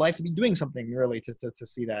need life to be doing something really to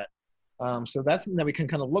see that. So that's something that we can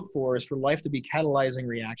kind of look for, is for life to be catalyzing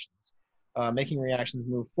reactions, making reactions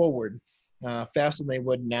move forward faster than they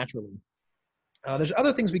would naturally. There's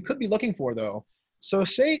other things we could be looking for, though. So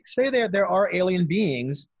say there are alien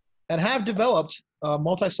beings that have developed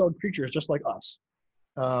multi-celled creatures just like us.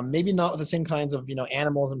 Maybe not with the same kinds of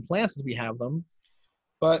animals and plants as we have them,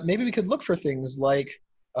 but maybe we could look for things like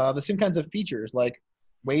the same kinds of features, like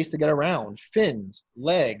ways to get around, fins,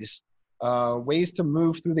 legs, ways to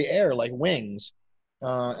move through the air like wings.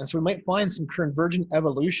 And so we might find some convergent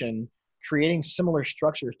evolution creating similar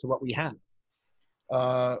structures to what we have.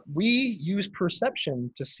 We use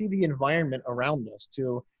perception to see the environment around us,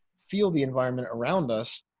 to feel the environment around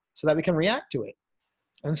us so that we can react to it.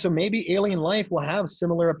 And so maybe alien life will have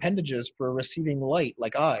similar appendages for receiving light,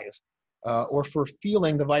 like eyes, or for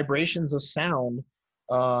feeling the vibrations of sound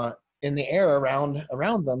in the air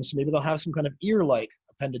around them. So maybe they'll have some kind of ear-like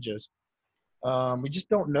appendages. We just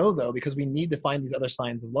don't know, though, because we need to find these other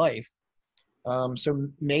signs of life. So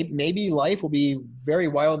maybe life will be very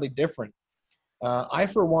wildly different. I,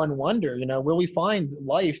 for one, wonder, will we find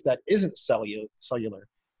life that isn't cellular?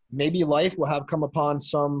 Maybe life will have come upon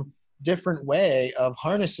some different way of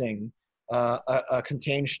harnessing a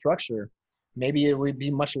contained structure. Maybe it would be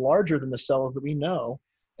much larger than the cells that we know.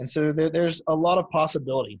 And so there's a lot of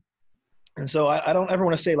possibility. And so I don't ever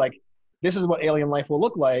want to say, like, this is what alien life will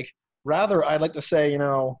look like. Rather, I'd like to say,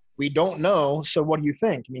 we don't know, so what do you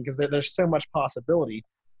think? I mean, because there's so much possibility.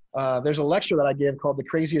 There's a lecture that I give called The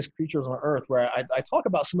Craziest Creatures on Earth, where I talk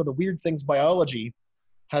about some of the weird things biology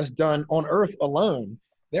has done on Earth alone.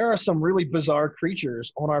 There are some really bizarre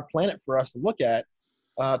creatures on our planet for us to look at,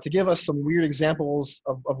 to give us some weird examples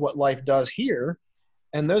of what life does here.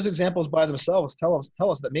 And those examples by themselves tell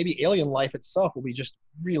us that maybe alien life itself will be just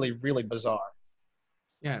really, really bizarre.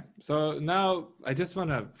 Yeah. So now I just want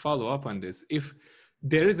to follow up on this. If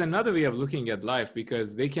there is another way of looking at life,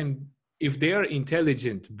 because if they are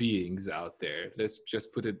intelligent beings out there, let's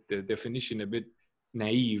just put the definition a bit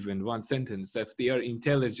naive in one sentence. If they are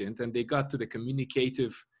intelligent and they got to the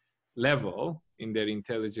communicative level in their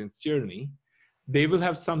intelligence journey, they will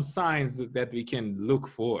have some signs that we can look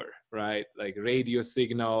for, right? Like radio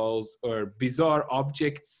signals or bizarre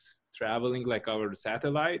objects traveling like our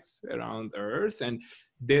satellites around Earth. And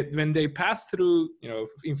when they pass through,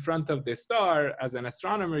 in front of the star, as an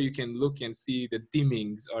astronomer, you can look and see the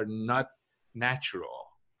dimmings are not natural,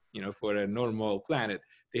 for a normal planet.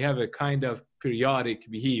 They have a kind of periodic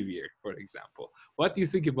behavior, for example. What do you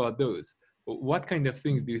think about those? What kind of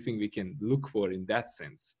things do you think we can look for in that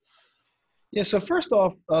sense? Yeah, so first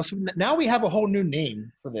off, so now we have a whole new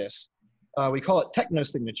name for this. We call it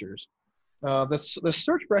technosignatures. The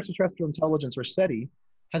Search for Extraterrestrial Intelligence, or SETI,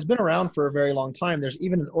 has been around for a very long time. There's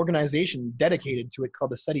even an organization dedicated to it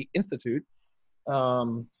called the SETI Institute.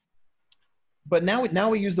 But now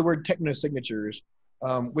we use the word technosignatures,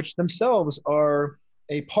 which themselves are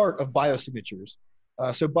a part of biosignatures.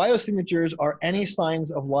 So biosignatures are any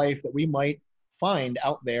signs of life that we might find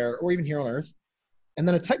out there or even here on Earth. And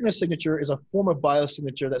then a technosignature is a form of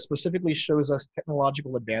biosignature that specifically shows us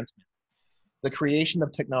technological advancement, the creation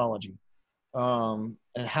of technology, and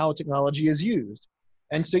how technology is used.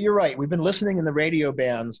 And so you're right, we've been listening in the radio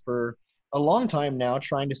bands for a long time now,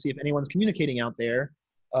 trying to see if anyone's communicating out there.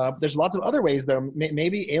 There's lots of other ways, though.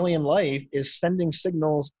 Maybe alien life is sending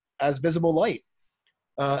signals as visible light.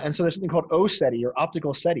 And so there's something called OSETI, or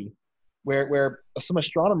optical SETI, where some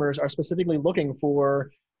astronomers are specifically looking for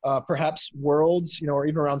perhaps worlds, or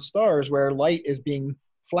even around stars where light is being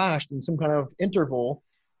flashed in some kind of interval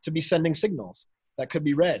to be sending signals that could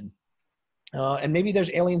be read. And maybe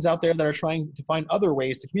there's aliens out there that are trying to find other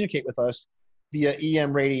ways to communicate with us via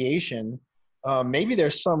EM radiation. Maybe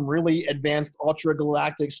there's some really advanced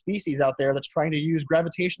ultra-galactic species out there that's trying to use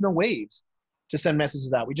gravitational waves to send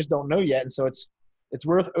messages out. We just don't know yet. And so it's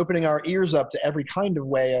worth opening our ears up to every kind of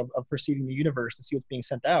way of perceiving the universe to see what's being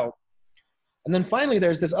sent out. And then finally,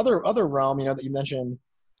 there's this other realm, that you mentioned.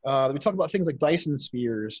 We talk about things like Dyson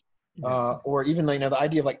spheres, or even the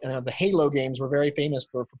idea of the Halo games were very famous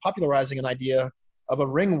for popularizing an idea of a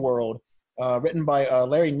ring world. Written by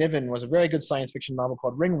Larry Niven, was a very good science fiction novel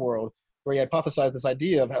called Ring World, where he hypothesized this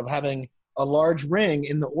idea of having a large ring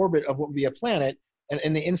in the orbit of what would be a planet, and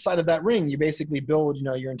in the inside of that ring, you basically build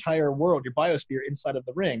your entire world, your biosphere, inside of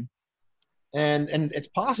the ring. And it's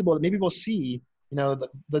possible that maybe we'll see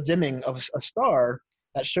the dimming of a star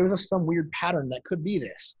that shows us some weird pattern that could be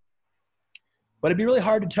this. But it'd be really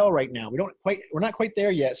hard to tell right now. We're not quite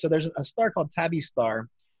there yet. So there's a star called Tabby star,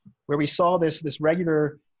 where we saw this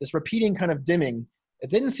repeating kind of dimming. It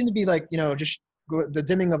didn't seem to be like, just the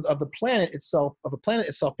dimming of the planet itself,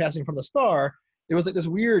 passing from the star. It was like this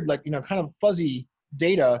weird, kind of fuzzy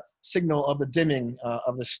data signal of the dimming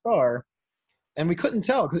of the star. And we couldn't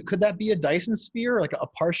tell. Could that be a Dyson sphere, like a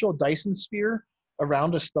partial Dyson sphere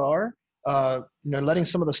around a star, letting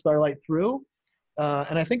some of the starlight through?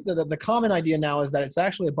 And I think that the common idea now is that it's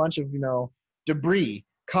actually a bunch of, debris,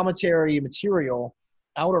 cometary material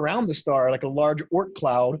out around the star, like a large Oort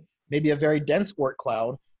cloud, maybe a very dense Oort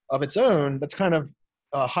cloud of its own that's kind of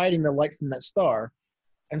hiding the light from that star.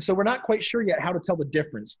 And so we're not quite sure yet how to tell the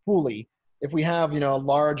difference fully if we have, a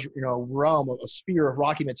large, realm of a sphere of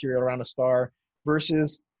rocky material around a star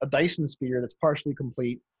versus a Dyson sphere that's partially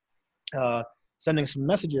complete, sending some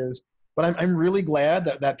messages. But I'm really glad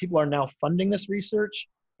that people are now funding this research.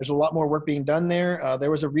 There's a lot more work being done there.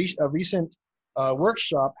 There was a recent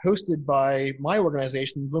workshop hosted by my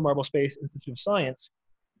organization, Blue Marble Space Institute of Science,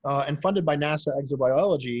 and funded by NASA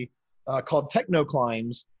Exobiology, called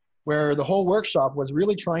Technoclimbs, where the whole workshop was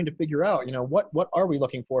really trying to figure out, what are we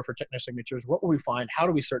looking for technosignatures? What will we find? How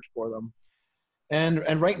do we search for them?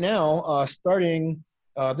 And right now, starting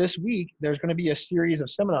this week, there's going to be a series of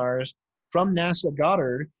seminars from NASA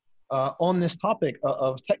Goddard on this topic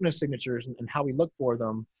of technosignatures and how we look for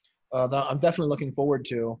them that I'm definitely looking forward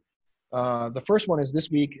to. The first one is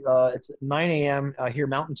this week. It's 9 a.m. Here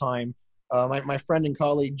Mountain Time. My friend and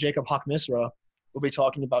colleague Jacob Hock-Misra will be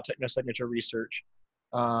talking about technosignature research.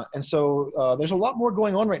 And so there's a lot more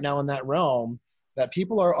going on right now in that realm that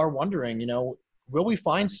people are wondering, will we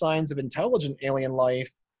find signs of intelligent alien life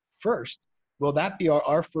first? Will that be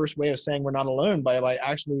our first way of saying we're not alone by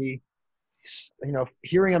actually,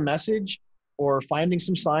 hearing a message or finding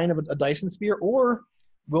some sign of a Dyson sphere, or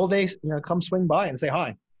will they, come swing by and say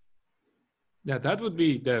hi? Yeah, that would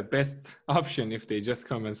be the best option if they just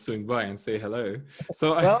come and swing by and say hello.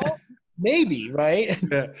 So well, maybe, right?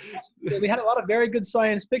 Yeah. We had a lot of very good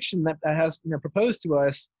science fiction that has proposed to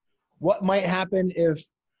us what might happen if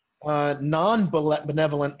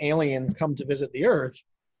non-benevolent aliens come to visit the Earth.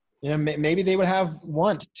 Maybe they would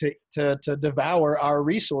want to devour our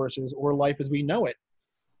resources or life as we know it.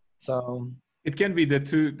 So it can be the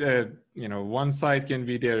two, one side can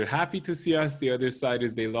be they're happy to see us. The other side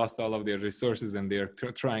is they lost all of their resources and they're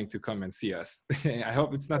trying to come and see us. I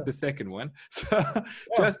hope it's not the second one. So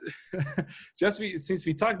since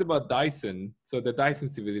we talked about Dyson, so the Dyson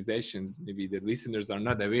civilizations, maybe the listeners are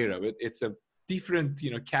not aware of it. It's a different,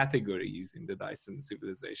 categories in the Dyson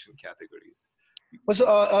civilization categories.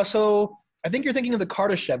 Well, so I think you're thinking of the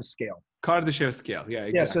Kardashev scale. Kardashev scale, yeah,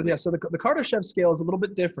 exactly. So the Kardashev scale is a little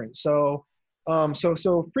bit different. So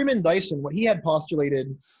Freeman Dyson, what he had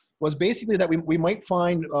postulated was basically that we might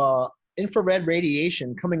find infrared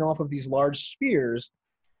radiation coming off of these large spheres,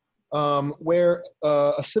 where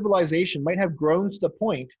a civilization might have grown to the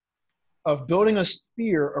point of building a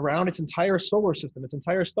sphere around its entire solar system, its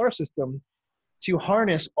entire star system, to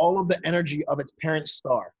harness all of the energy of its parent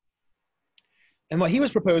star. And what he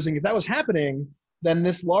was proposing, if that was happening, then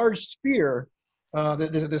this large sphere,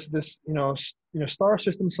 this star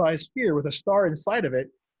system sized sphere with a star inside of it,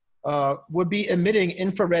 would be emitting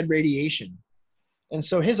infrared radiation. And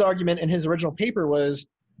so his argument in his original paper was,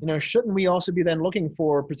 shouldn't we also be then looking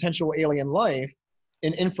for potential alien life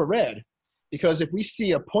in infrared? Because if we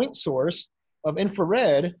see a point source of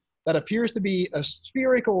infrared that appears to be a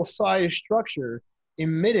spherical sized structure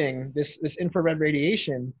emitting this infrared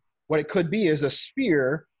radiation, what it could be is a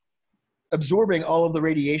sphere absorbing all of the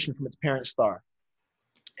radiation from its parent star.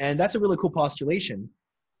 And that's a really cool postulation.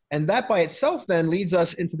 And that by itself then leads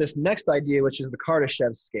us into this next idea, which is the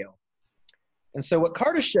Kardashev scale. And so what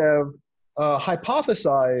Kardashev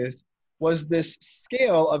hypothesized was this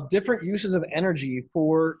scale of different uses of energy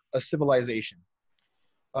for a civilization.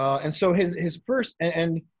 And so his first,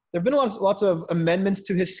 and there have been lots of amendments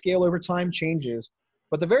to his scale over time, changes.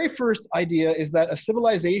 But the very first idea is that a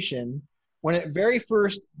civilization, when it very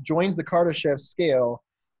first joins the Kardashev scale,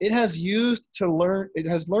 it has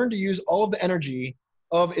learned to use all of the energy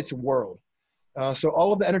of its world. So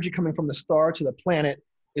all of the energy coming from the star to the planet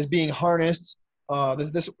is being harnessed.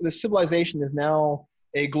 This civilization is now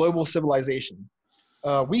a global civilization.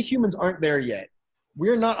 We humans aren't there yet.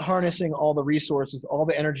 We're not harnessing all the resources, all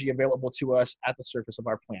the energy available to us at the surface of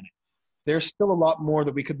our planet. There's still a lot more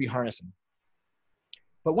that we could be harnessing.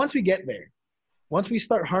 But once we get there, once we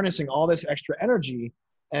start harnessing all this extra energy,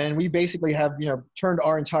 and we basically have turned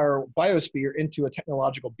our entire biosphere into a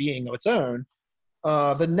technological being of its own,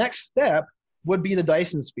 the next step would be the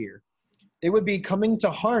Dyson sphere. It would be coming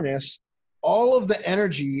to harness all of the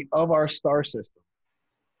energy of our star system.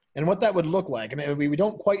 And what that would look like, I mean, we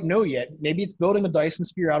don't quite know yet. Maybe it's building a Dyson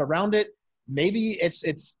sphere out around it. Maybe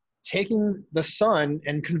it's taking the sun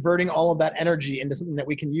and converting all of that energy into something that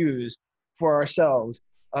we can use for ourselves.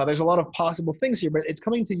 There's a lot of possible things here, but it's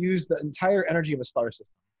coming to use the entire energy of a star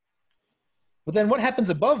system. But then what happens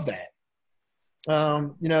above that?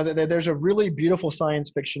 There's a really beautiful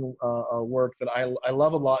science fiction work that I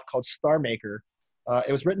love a lot called Star Maker.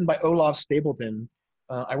 It was written by Olaf Stapleton.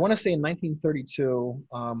 I want to say in 1932,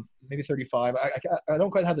 maybe 35. I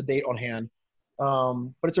don't quite have the date on hand,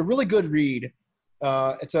 but it's a really good read.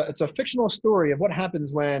 It's a fictional story of what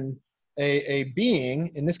happens when a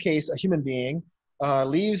being, in this case a human being,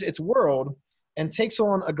 leaves its world and takes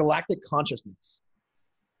on a galactic consciousness.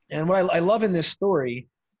 And what I love in this story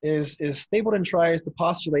is Stapleton tries to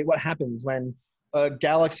postulate what happens when a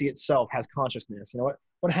galaxy itself has consciousness.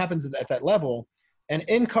 What happens at that level? And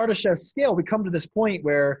in Kardashev's scale, we come to this point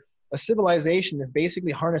where a civilization is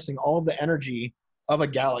basically harnessing all of the energy of a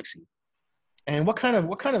galaxy. And what kind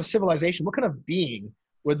of civilization, what kind of being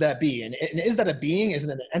would that be? And is that a being? Is it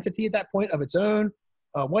an entity at that point of its own?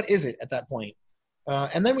 What is it at that point?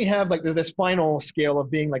 And then we have like this final scale of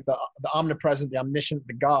being like the omnipresent, the omniscient,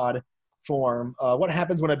 the God form. What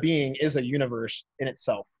happens when a being is a universe in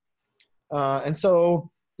itself? And so,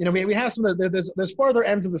 we have some of there's farther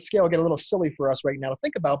ends of the scale get a little silly for us right now to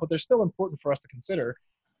think about, but they're still important for us to consider.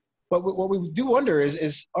 But what we do wonder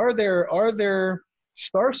is are there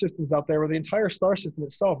star systems out there where the entire star system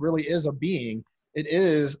itself really is a being? It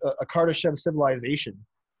is a Kardashev civilization,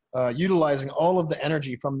 utilizing all of the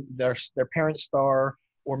energy from their parent star,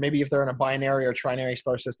 or maybe if they're in a binary or trinary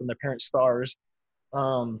star system, their parent stars.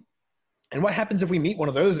 And what happens if we meet one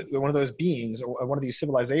of those beings or one of these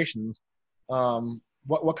civilizations?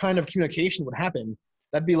 What kind of communication would happen?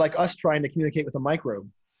 That'd be like us trying to communicate with a microbe.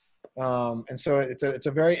 And so it's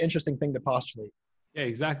a very interesting thing to postulate. Yeah,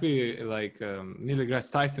 exactly. Like Neil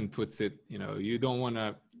deGrasse Tyson puts it, you don't want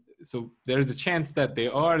to. So there's a chance that they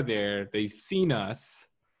are there. They've seen us,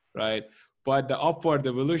 right? But the upward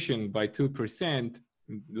evolution by 2%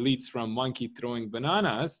 leads from monkey throwing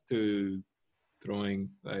bananas to throwing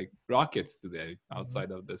like rockets to the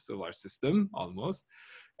outside of the solar system almost.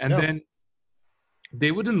 And then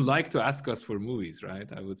they wouldn't like to ask us for movies, right?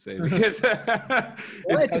 I would say, because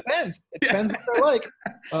well, it depends. It depends what they're like.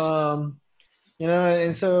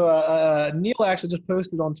 And so Neil actually just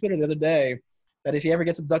posted on Twitter the other day that if he ever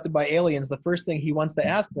gets abducted by aliens, the first thing he wants to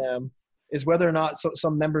ask them is whether or not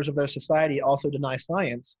some members of their society also deny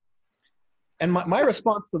science. And my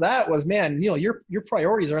response to that was, man, Neil, your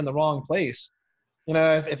priorities are in the wrong place.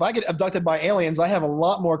 If I get abducted by aliens, I have a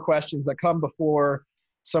lot more questions that come before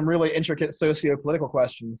some really intricate socio-political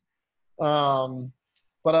questions.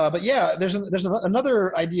 But yeah, there's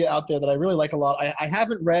another idea out there that I really like a lot. I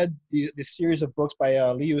haven't read the series of books by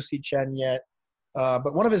Liu Cixin yet,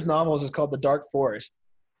 but one of his novels is called The Dark Forest.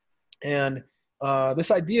 And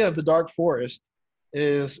this idea of the dark forest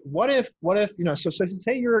is what if so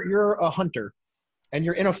say you're a hunter and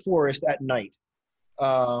you're in a forest at night.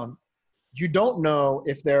 You don't know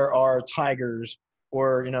if there are tigers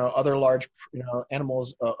or other large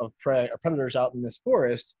animals of prey or predators out in this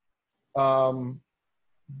forest.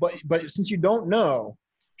 But since you don't know,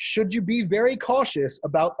 should you be very cautious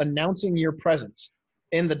about announcing your presence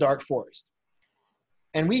in the dark forest?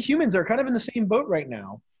 And we humans are kind of in the same boat right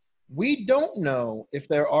now. We don't know if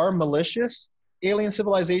there are malicious alien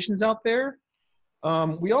civilizations out there.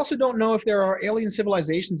 We also don't know if there are alien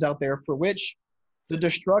civilizations out there for which the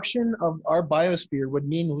destruction of our biosphere would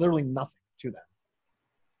mean literally nothing to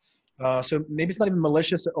them. So maybe it's not even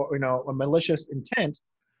malicious or a malicious intent.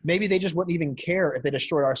 Maybe they just wouldn't even care if they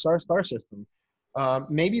destroy our star system.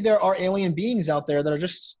 Maybe there are alien beings out there that are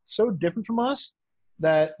just so different from us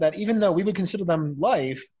that even though we would consider them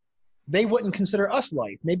life, they wouldn't consider us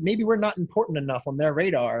life. Maybe we're not important enough on their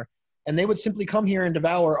radar, and they would simply come here and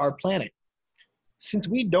devour our planet. Since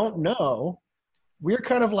we don't know, we're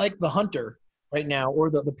kind of like the hunter right now, or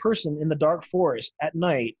the person in the dark forest at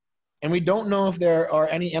night, and we don't know if there are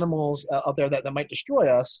any animals out there that might destroy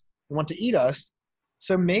us and want to eat us.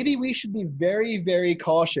 So maybe we should be very, very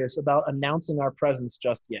cautious about announcing our presence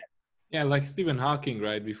just yet. Yeah, like Stephen Hawking,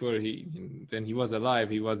 right? Before he was alive,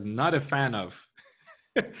 he was not a fan of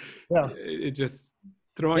it just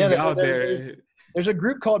throwing out there. There's a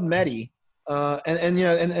group called METI,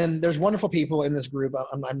 and there's wonderful people in this group.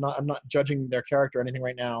 I'm not judging their character or anything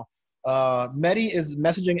right now. METI is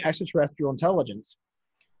Messaging Extraterrestrial Intelligence.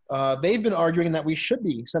 They've been arguing that we should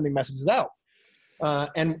be sending messages out.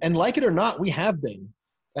 And like it or not, we have been.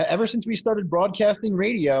 Ever since we started broadcasting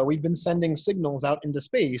radio, we've been sending signals out into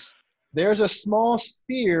space. There's a small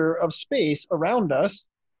sphere of space around us,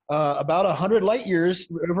 about 100 light years,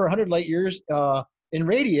 over 100 light years in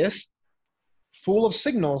radius, full of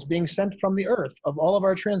signals being sent from the Earth of all of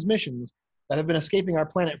our transmissions that have been escaping our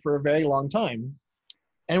planet for a very long time.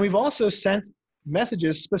 And we've also sent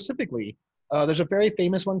messages specifically. There's a very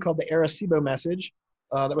famous one called the Arecibo message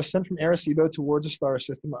that was sent from Arecibo towards a star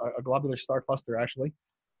system, a globular star cluster, actually.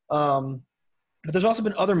 But there's also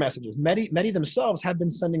been other messages. Many themselves have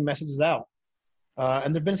been sending messages out.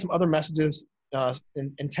 And there have been some other messages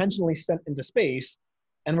intentionally sent into space,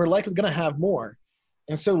 and we're likely going to have more.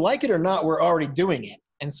 And so, like it or not, we're already doing it.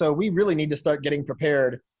 And so we really need to start getting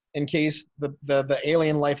prepared in case the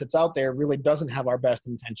alien life that's out there really doesn't have our best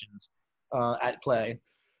intentions at play.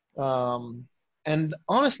 And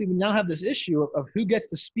honestly, we now have this issue of who gets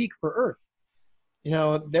to speak for Earth. You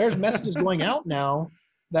know, there's messages going out now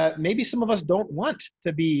that maybe some of us don't want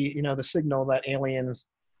to be, you know, the signal that aliens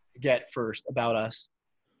get first about us.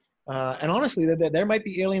 And honestly, there might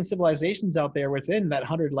be alien civilizations out there within that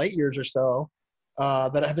 100 light years or so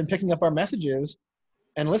that have been picking up our messages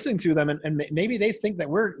and listening to them. And maybe they think that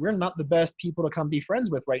we're not the best people to come be friends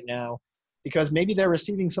with right now, because maybe they're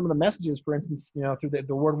receiving some of the messages, for instance, you know, through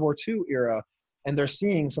the World War II era, and they're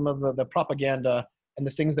seeing some of the propaganda and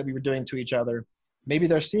the things that we were doing to each other. Maybe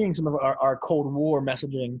they're seeing some of our Cold War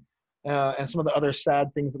messaging and some of the other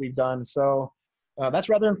sad things that we've done. So that's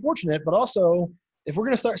rather unfortunate. But also, if we're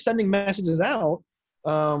going to start sending messages out,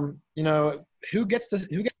 you know, who gets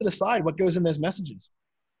to decide what goes in those messages?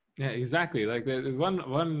 Yeah, exactly. Like the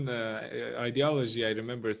one ideology I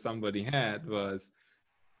remember somebody had was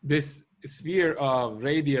this sphere of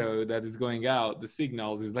radio that is going out, the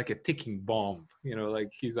signals is like a ticking bomb. You know,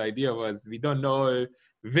 like his idea was, we don't know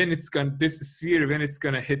when it's going, this sphere, when it's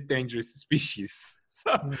going to hit dangerous species.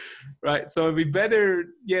 So, right. So we better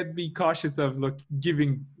yet be cautious of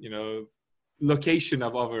giving, you know, location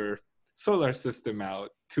of our solar system out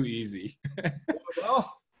too easy.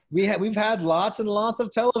 Well, we've had lots and lots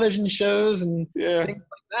of television shows and things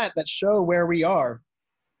like that show where we are.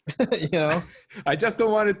 You know, I just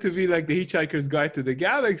don't want it to be like the Hitchhiker's Guide to the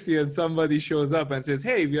Galaxy and somebody shows up and says,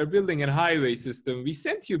 hey, we are building a highway system. We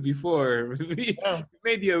sent you before. We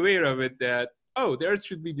made you aware of it that, oh, the Earth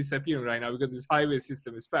should be disappearing right now because this highway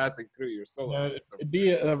system is passing through your solar system. It'd be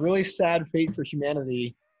a really sad fate for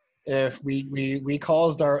humanity if we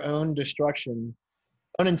caused our own destruction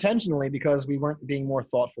unintentionally because we weren't being more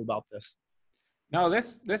thoughtful about this. Now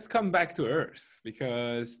let's come back to Earth,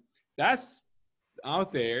 because that's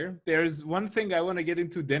out there. There's one thing I want to get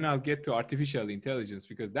into, then I'll get to artificial intelligence,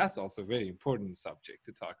 because that's also a very important subject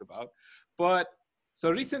to talk about. But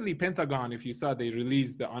so recently, Pentagon, if you saw, they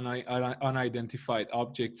released the unidentified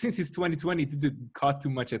object. Since it's 2020, it didn't caught too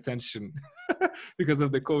much attention because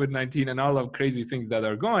of the COVID-19 and all of crazy things that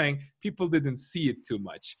are going. People didn't see it too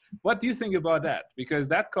much. What do you think about that? Because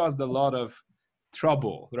that caused a lot of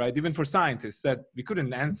trouble, right? Even for scientists, that we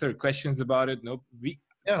couldn't answer questions about it.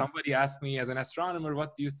 Somebody asked me as an astronomer,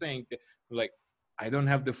 what do you think? Like, I don't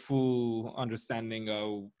have the full understanding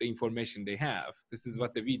of the information they have. This is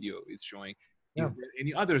what the video is showing. Is there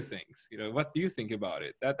any other things? You know, what do you think about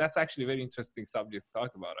it? That's actually a very interesting subject to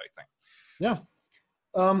talk about, I think. Yeah.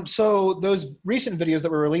 So those recent videos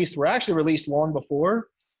that were released were actually released long before.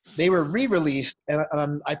 They were re-released,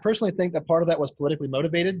 and I personally think that part of that was politically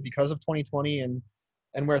motivated because of 2020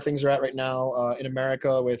 and where things are at right now in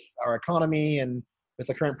America with our economy and with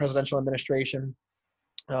the current presidential administration.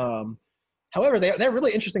 However, they're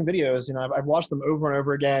really interesting videos. You know, I've watched them over and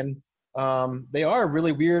over again. They are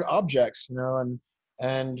really weird objects, you know,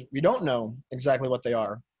 and we don't know exactly what they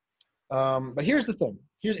are. But here's the thing.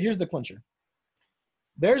 Here's the clincher.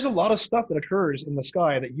 There's a lot of stuff that occurs in the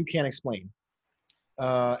sky that you can't explain.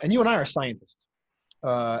 And you and I are scientists.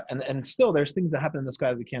 And still there's things that happen in the sky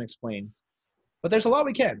that we can't explain. But there's a lot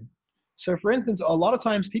we can. So for instance, a lot of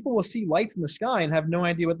times people will see lights in the sky and have no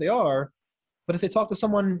idea what they are. But if they talk to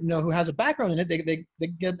someone, you know, who has a background in it, they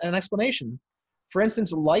get an explanation. For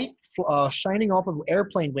instance, light shining off of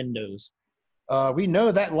airplane windows. We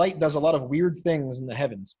know that light does a lot of weird things in the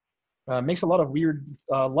heavens. Makes a lot of weird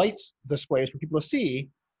lights displays for people to see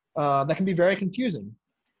that can be very confusing.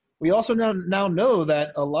 We also now know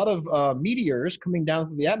that a lot of meteors coming down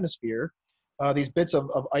through the atmosphere, these bits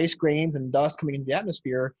of ice grains and dust coming into the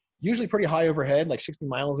atmosphere, usually pretty high overhead, like 60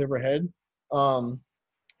 miles overhead,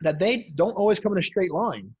 that they don't always come in a straight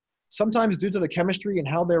line. Sometimes due to the chemistry and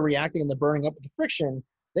how they're reacting and the burning up with the friction,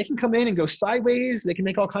 they can come in and go sideways. They can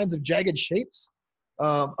make all kinds of jagged shapes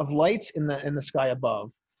of lights in the sky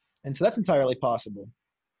above. And so that's entirely possible.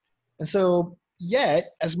 And so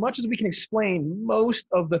yet, as much as we can explain most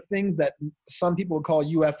of the things that some people would call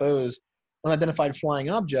UFOs, unidentified flying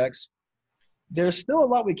objects, there's still a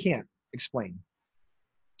lot we can't explain.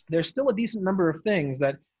 There's still a decent number of things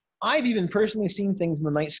that I've even personally seen things in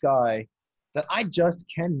the night sky that I just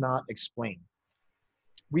cannot explain.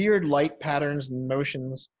 Weird light patterns and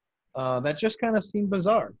motions that just kind of seem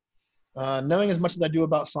bizarre. Knowing as much as I do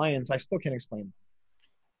about science, I still can't explain them.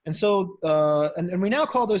 And so, and we now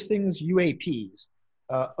call those things UAPs,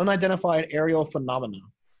 unidentified aerial phenomena,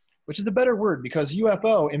 which is a better word because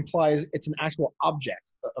UFO implies it's an actual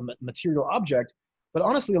object, a material object. But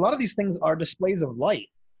honestly, a lot of these things are displays of light,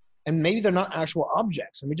 and maybe they're not actual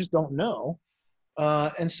objects, and we just don't know.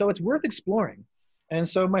 And so it's worth exploring. And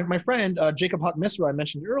so my friend, Jacob Hock-Misra, I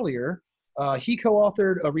mentioned earlier, he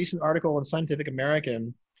co-authored a recent article in Scientific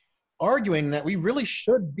American arguing that we really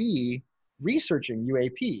should be researching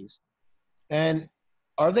UAPs. And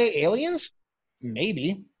are they aliens?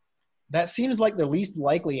 Maybe. That seems like the least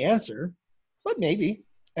likely answer, but maybe.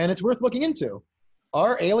 And it's worth looking into.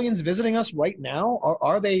 Are aliens visiting us right now?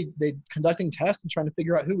 Are they conducting tests and trying to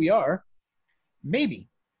figure out who we are? Maybe.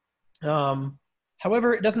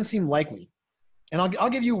 However, it doesn't seem likely. And I'll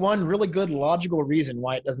give you one really good logical reason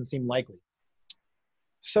why it doesn't seem likely.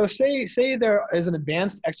 So say there is an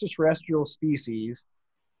advanced extraterrestrial species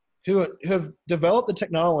who have developed the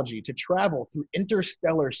technology to travel through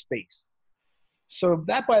interstellar space. So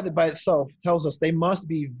that by itself tells us they must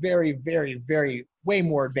be very, very, very, way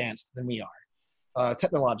more advanced than we are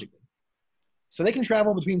technologically. So they can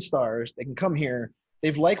travel between stars. They can come here.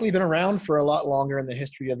 They've likely been around for a lot longer in the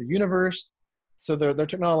history of the universe. So their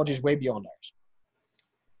technology is way beyond ours.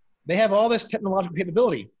 They have all this technological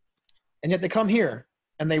capability, and yet they come here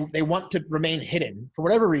and they want to remain hidden for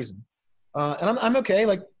whatever reason. And I'm okay.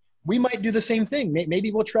 Like, we might do the same thing.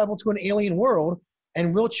 Maybe we'll travel to an alien world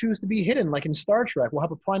and we'll choose to be hidden, like in Star Trek. We'll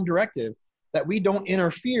have a prime directive that we don't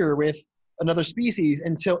interfere with another species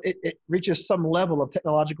until it reaches some level of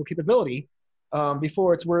technological capability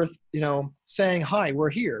before it's worth, saying, hi,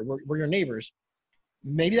 we're here, we're your neighbors.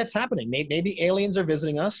 Maybe that's happening. Maybe aliens are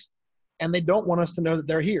visiting us and they don't want us to know that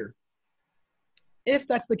they're here. If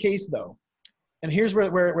that's the case, though, and here's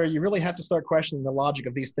where you really have to start questioning the logic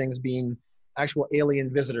of these things being actual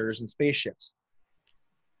alien visitors and spaceships.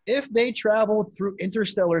 If they travel through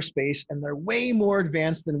interstellar space and they're way more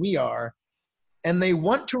advanced than we are, and they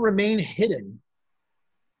want to remain hidden,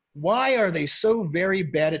 why are they so very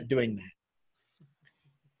bad at doing that?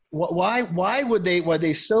 Why would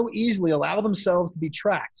they so easily allow themselves to be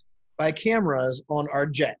tracked by cameras on our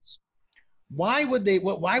jets? Why would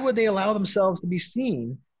they allow themselves to be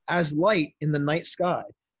seen as light in the night sky?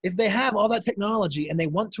 If they have all that technology and they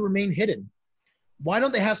want to remain hidden, why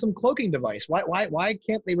don't they have some cloaking device? Why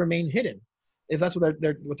can't they remain hidden if that's what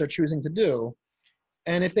they're choosing to do?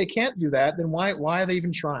 And if they can't do that, then why are they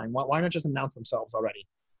even trying? Why not just announce themselves already?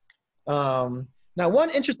 Now, one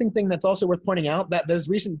interesting thing that's also worth pointing out, that those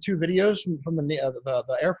recent 2 videos from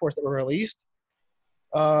the Air Force that were released,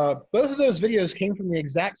 both of those videos came from the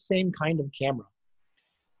exact same kind of camera.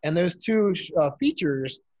 And those 2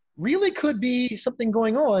 features really could be something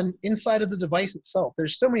going on inside of the device itself.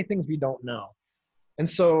 There's so many things we don't know. And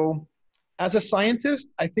so as a scientist,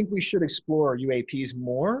 I think we should explore UAPs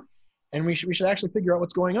more, and we should actually figure out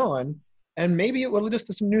what's going on, and maybe it will lead us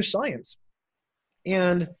to some new science.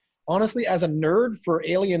 And honestly, as a nerd for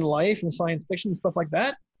alien life and science fiction and stuff like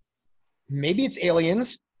that, maybe it's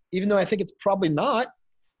aliens, even though I think it's probably not.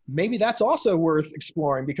 Maybe that's also worth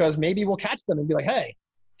exploring, because maybe we'll catch them and be like, hey,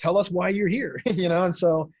 tell us why you're here. And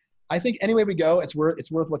so I think anyway we go, it's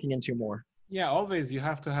worth looking into more. Yeah, always you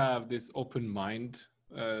have to have this open mind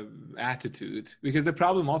attitude, because the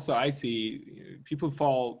problem also I see,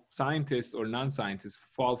 scientists or non-scientists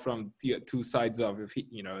fall from the 2 sides of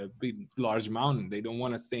a big large mountain. They don't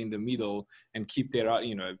want to stay in the middle and keep their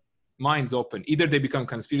minds open. Either they become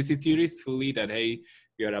conspiracy theorists fully, that hey,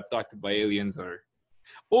 we are abducted by aliens,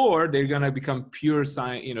 or they're gonna become pure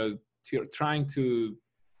science, trying to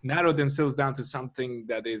narrow themselves down to something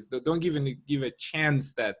that is, don't even give a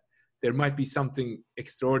chance that there might be something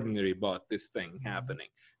extraordinary about this thing happening.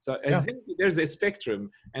 So I think there's a spectrum,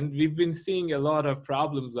 and we've been seeing a lot of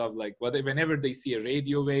problems of like, whenever they see a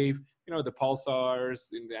radio wave, the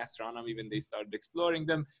pulsars in the astronomy, when they started exploring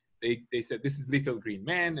them, they said this is little green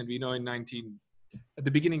man. And we know at the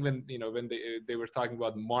beginning when they were talking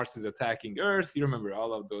about Mars is attacking Earth, you remember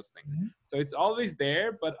all of those things. Mm-hmm. So it's always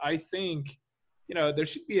there, but I think there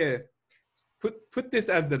should be put this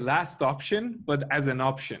as the last option, but as an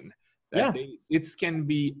option. That it can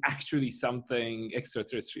be actually something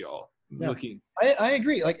extraterrestrial looking. I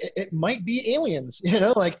agree. Like it might be aliens,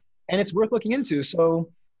 like and it's worth looking into. So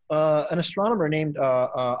an astronomer named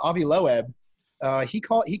Avi Loeb, he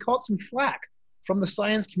caught some flack from the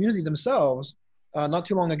science community themselves not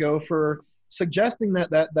too long ago for suggesting that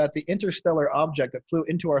the interstellar object that flew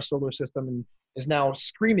into our solar system and is now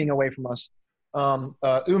screaming away from us,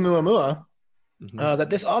 Oumuamua, that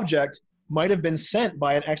this object might have been sent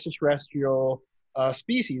by an extraterrestrial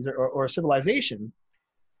species or civilization.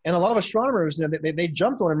 And a lot of astronomers, they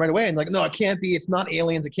jumped on him right away and like, no, it can't be. It's not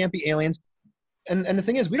aliens. It can't be aliens. And the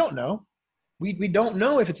thing is, we don't know. We don't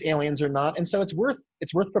know if it's aliens or not. And so it's worth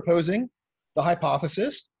proposing the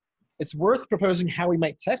hypothesis. It's worth proposing how we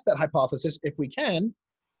might test that hypothesis if we can,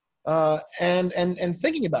 and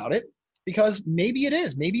thinking about it, because maybe it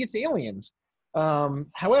is. Maybe it's aliens.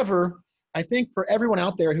 However, I think for everyone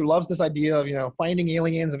out there who loves this idea of, finding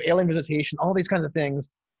aliens, of alien visitation, all these kinds of things,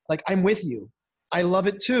 like, I'm with you. I love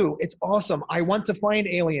it too. It's awesome. I want to find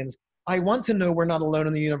aliens. I want to know we're not alone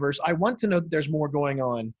in the universe. I want to know that there's more going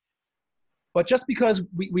on. But just because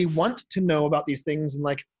we want to know about these things, and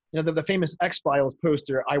like, the famous X-Files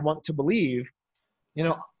poster, I want to believe,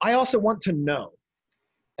 I also want to know.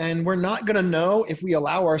 And we're not going to know if we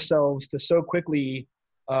allow ourselves to so quickly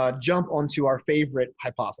jump onto our favorite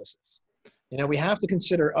hypothesis. We have to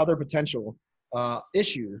consider other potential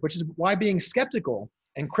issues, which is why being skeptical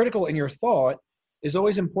and critical in your thought is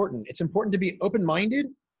always important. It's important to be open-minded,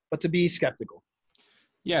 but to be skeptical.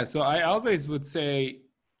 Yeah, so I always would say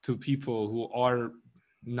to people who are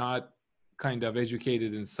not kind of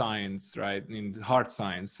educated in science, right, in hard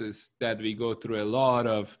sciences, that we go through a lot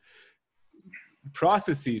of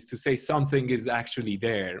processes to say something is actually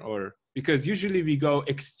there, or because usually we go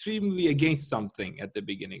extremely against something at the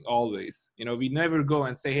beginning, always. We never go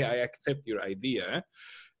and say, hey, I accept your idea.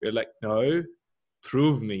 We're like, no,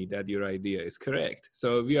 prove me that your idea is correct.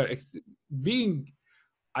 So we are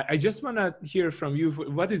I just want to hear from you.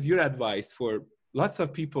 What is your advice for lots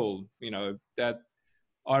of people, that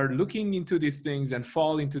are looking into these things and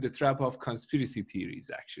fall into the trap of conspiracy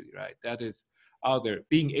theories, actually, right? That is out there,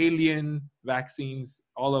 being alien, vaccines,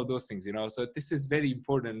 all of those things, So this is very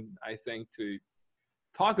important, I think, to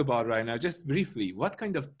talk about right now, just briefly, what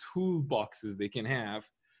kind of toolboxes they can have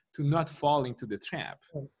to not fall into the trap.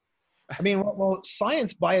 I mean, well,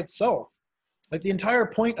 science by itself, like the entire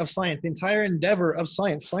point of science, the entire endeavor of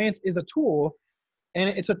science is a tool, and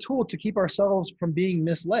it's a tool to keep ourselves from being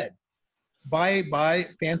misled by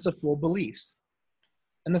fanciful beliefs.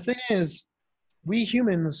 And the thing is, we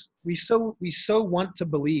humans, we so want to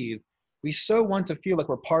believe, we so want to feel like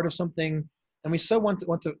we're part of something, and we so want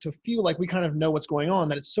to feel like we kind of know what's going on,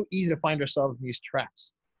 that it's so easy to find ourselves in these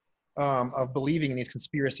traps of believing in these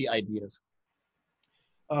conspiracy ideas.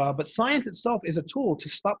 But science itself is a tool to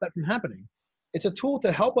stop that from happening. It's a tool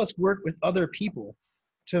to help us work with other people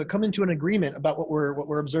to come into an agreement about what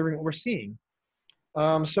we're observing, what we're seeing.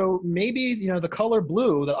 So maybe, the color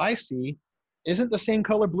blue that I see isn't the same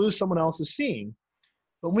color blue someone else is seeing.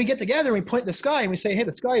 But when we get together and we point the sky and we say, hey,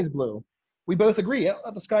 the sky is blue, we both agree, yeah,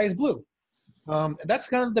 the sky is blue. That's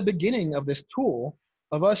kind of the beginning of this tool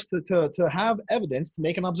of us to have evidence, to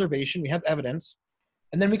make an observation. We have evidence,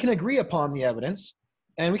 and then we can agree upon the evidence,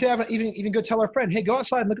 and we can have even go tell our friend, hey, go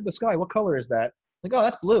outside and look at the sky. What color is that? Like, oh,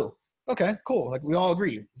 that's blue. Okay, cool. Like, we all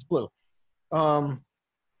agree it's blue.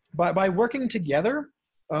 By working together,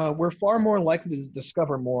 we're far more likely to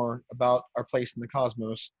discover more about our place in the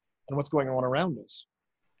cosmos and what's going on around us.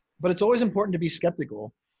 But it's always important to be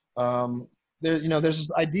skeptical. There's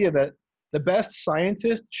this idea that the best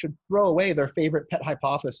scientists should throw away their favorite pet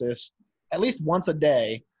hypothesis at least once a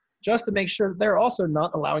day, just to make sure they're also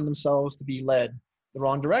not allowing themselves to be led the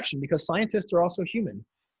wrong direction, because scientists are also human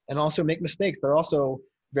and also make mistakes. They're also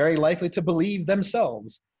very likely to believe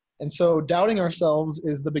themselves. And so doubting ourselves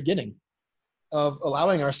is the beginning of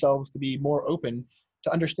allowing ourselves to be more open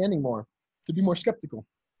to understanding more, to be more skeptical.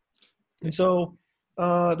 And so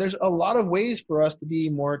there's a lot of ways for us to be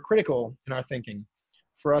more critical in our thinking,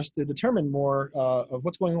 for us to determine more of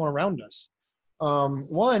what's going on around us.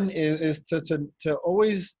 One is to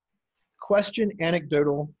always question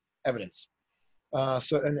anecdotal evidence.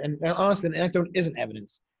 And honestly, an anecdote isn't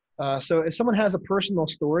evidence. So if someone has a personal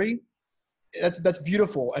story, that's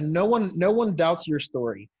beautiful, and no one doubts your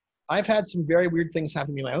story. I've had some very weird things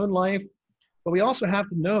happen in my own life, but we also have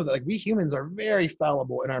to know that, like, we humans are very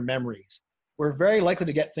fallible in our memories. We're very likely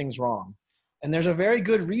to get things wrong, and there's a very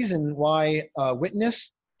good reason why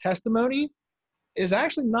witness testimony is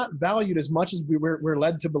actually not valued as much as we're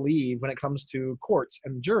led to believe when it comes to courts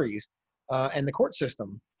and juries and the court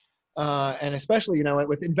system, and especially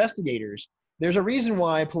with investigators. There's a reason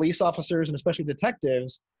why police officers and especially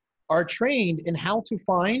detectives are trained in how to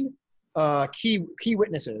find key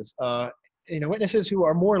witnesses, witnesses who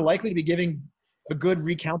are more likely to be giving a good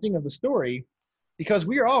recounting of the story, because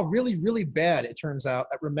we are all really, really bad, it turns out,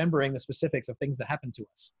 at remembering the specifics of things that happen to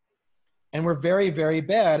us. And we're very, very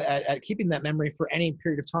bad at keeping that memory for any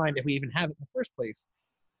period of time if we even have it in the first place.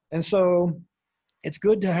 And so it's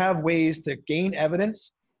good to have ways to gain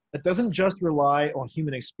evidence that doesn't just rely on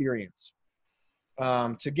human experience.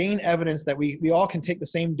 To gain evidence that we all can take the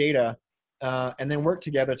same data and then work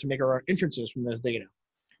together to make our own inferences from those data,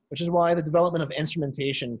 which is why the development of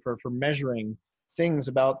instrumentation for measuring things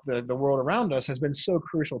about the world around us has been so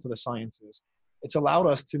crucial to the sciences. It's allowed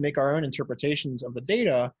us to make our own interpretations of the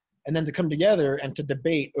data and then to come together and to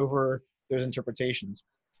debate over those interpretations.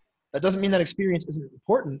 That doesn't mean that experience isn't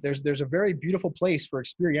important. There's a very beautiful place for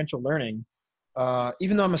experiential learning.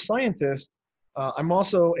 Even though I'm a scientist, I'm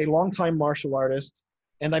also a longtime martial artist,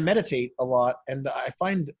 and I meditate a lot, and I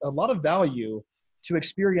find a lot of value to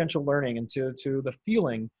experiential learning and to the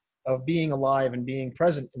feeling of being alive and being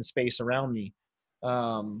present in space around me.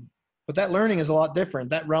 But that learning is a lot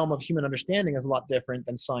different. That realm of human understanding is a lot different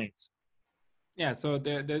than science. Yeah, so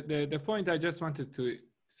the point I just wanted to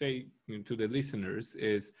say to the listeners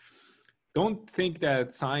is, don't think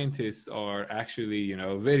that scientists are actually,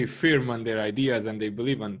 very firm on their ideas and they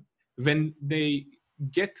believe on, when they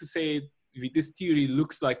get to say this theory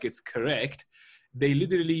looks like it's correct, they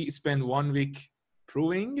literally spend 1 week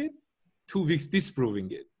proving it, 2 weeks disproving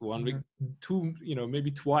it, 1 week, two, maybe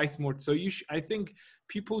twice more. So I think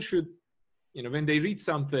people should, when they read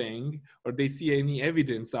something or they see any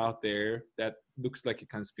evidence out there that looks like a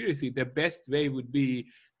conspiracy, the best way would be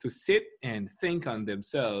to sit and think on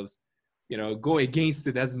themselves, go against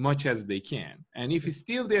it as much as they can. And if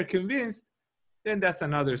still they're convinced, then that's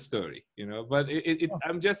another story, but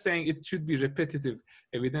I'm just saying it should be repetitive,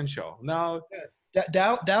 evidential. Now,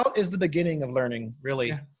 doubt is the beginning of learning, really.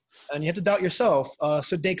 Yeah. And you have to doubt yourself.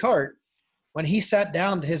 So Descartes, when he sat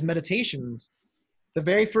down to his meditations, the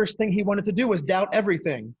very first thing he wanted to do was doubt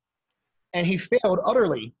everything. And he failed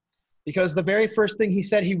utterly, because the very first thing he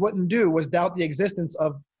said he wouldn't do was doubt the existence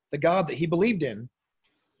of the God that he believed in.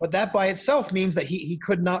 But that by itself means that he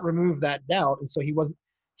could not remove that doubt. And so he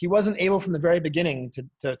wasn't able from the very beginning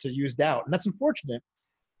to use doubt. And that's unfortunate.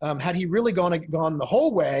 Had he really gone the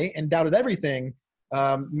whole way and doubted everything,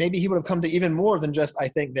 maybe he would have come to even more than just, I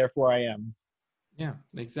think, therefore I am. Yeah,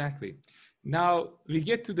 exactly. Now we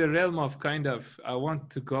get to the realm of I want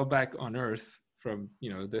to go back on Earth from,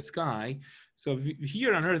 the sky. So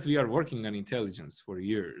here on Earth, we are working on intelligence for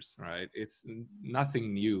years, right? It's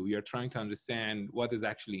nothing new. We are trying to understand what is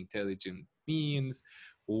actually intelligent means.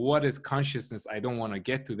 What is consciousness? I don't want to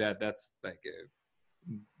get to that. That's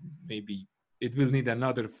maybe it will need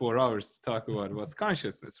another 4 hours to talk about what's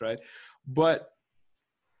consciousness, right? But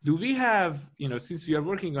do we have, since we are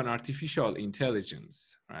working on artificial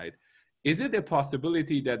intelligence, right? Is it a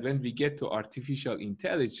possibility that when we get to artificial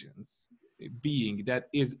intelligence, being that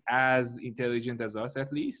is as intelligent as us,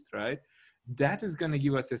 at least, right? That is going to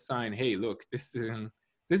give us a sign, hey, look, this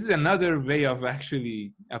is another way of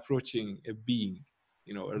actually approaching a being,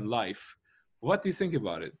 or life. What do you think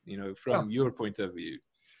about it, from your point of view?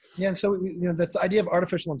 Yeah, and so this idea of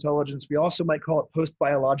artificial intelligence, we also might call it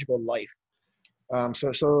post-biological life.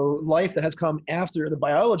 So life that has come after the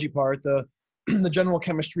biology part, the general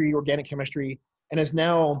chemistry, organic chemistry, and is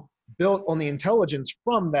now built on the intelligence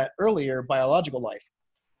from that earlier biological life.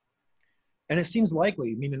 And it seems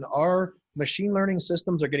likely, meaning our machine learning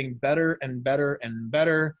systems are getting better and better and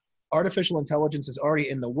better. Artificial intelligence is already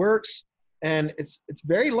in the works. And it's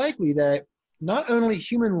very likely that not only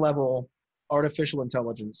human level artificial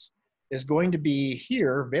intelligence is going to be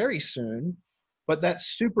here very soon, but that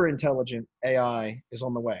super intelligent AI is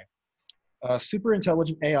on the way. Super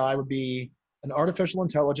intelligent AI would be an artificial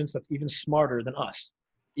intelligence that's even smarter than us,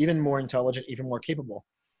 even more intelligent, even more capable.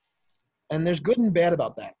 And there's good and bad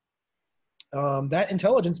about that. That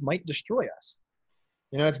intelligence might destroy us.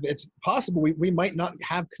 It's possible we might not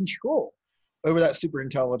have control over that super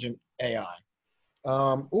intelligent AI.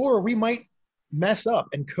 Or we might mess up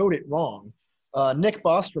and code it wrong. Nick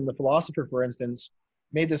Bostrom, the philosopher, for instance,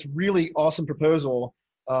 made this really awesome proposal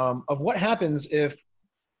of what happens if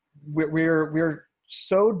we're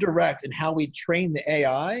so direct in how we train the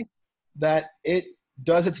AI that it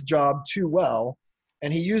does its job too well.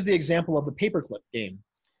 And he used the example of the paperclip game,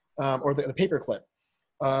 or the paperclip.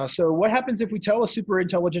 So what happens if we tell a super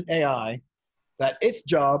intelligent AI that its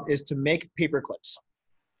job is to make paperclips?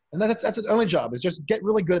 And that's its only job, is just get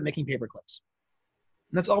really good at making paperclips.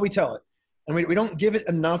 And that's all we tell it. And we don't give it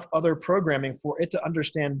enough other programming for it to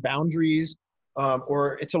understand boundaries,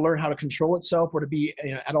 or it to learn how to control itself, or to be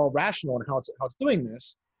at all rational in how it's doing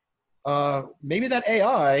this. maybe that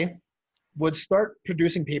AI would start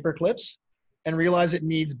producing paper clips and realize it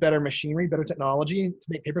needs better machinery, better technology to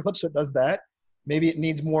make paper clips, so it does that. Maybe it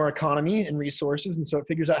needs more economy and resources, and so it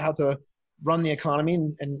figures out how to run the economy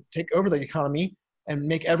and take over the economy and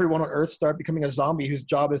make everyone on Earth start becoming a zombie whose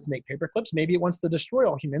job is to make paper clips. Maybe it wants to destroy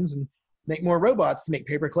all humans and make more robots to make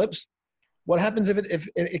paper clips. What happens if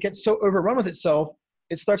it gets so overrun with itself,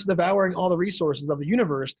 it starts devouring all the resources of the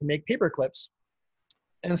universe to make paper clips?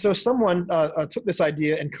 And so someone took this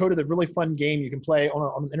idea and coded a really fun game you can play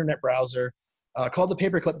on an internet browser called the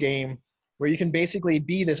Paperclip game, where you can basically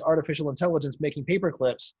be this artificial intelligence making paper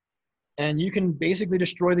clips, and you can basically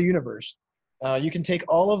destroy the universe. You can take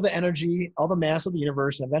all of the energy, all the mass of the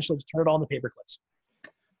universe, and eventually just turn it all into paper clips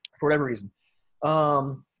for whatever reason.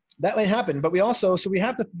 That might happen, but we have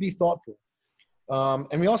to be thoughtful.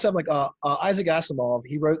 And we also have like Isaac Asimov.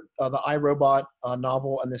 He wrote the I, Robot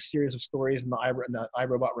novel and this series of stories in the I,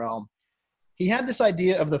 Robot realm. He had this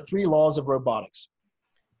idea of the 3 laws of robotics.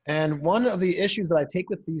 And one of the issues that I take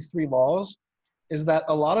with these 3 laws is that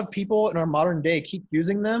a lot of people in our modern day keep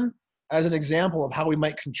using them as an example of how we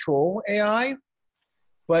might control AI.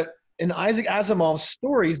 But in Isaac Asimov's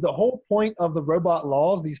stories, the whole point of the robot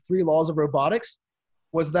laws, these 3 laws of robotics,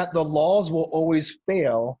 was that the laws will always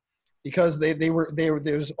fail because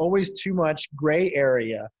there's always too much gray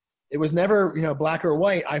area. It was never, black or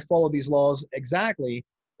white. I follow these laws exactly.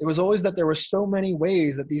 It was always that there were so many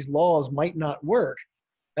ways that these laws might not work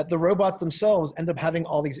that the robots themselves end up having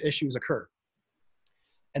all these issues occur.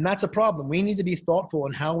 And that's a problem. We need to be thoughtful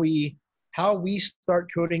in how we start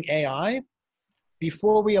coding AI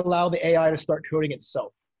before we allow the AI to start coding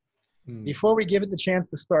itself. Before we give it the chance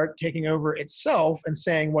to start taking over itself and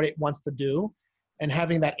saying what it wants to do and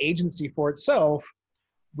having that agency for itself,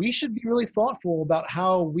 we should be really thoughtful about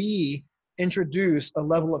how we introduce a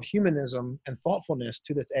level of humanism and thoughtfulness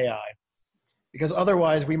to this AI, because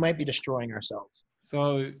otherwise we might be destroying ourselves.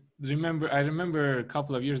 So I remember a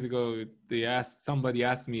couple of years ago, somebody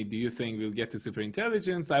asked me, do you think we'll get to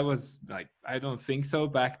superintelligence? I was like, I don't think so.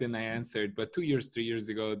 Back then I answered, but 3 years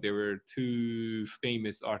ago, there were 2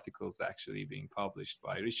 famous articles actually being published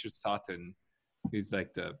by Richard Sutton, who's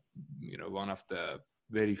like one of the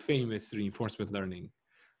very famous reinforcement learning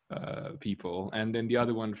people. And then the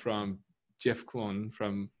other one from Jeff Klon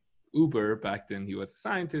from Uber. Back then he was a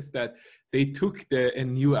scientist, that they took a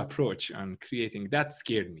new approach on creating. That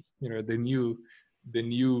scared me, the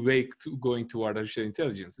new way to going toward artificial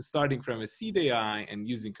intelligence, starting from a seed AI and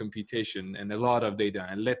using computation and a lot of data,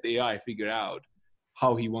 and let the AI figure out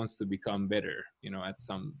how he wants to become better, at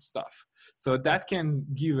some stuff. So that can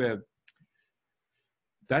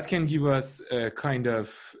give us a kind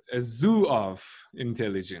of a zoo of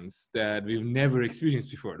intelligence that we've never experienced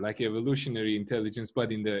before, like evolutionary intelligence,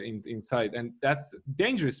 but inside. And that's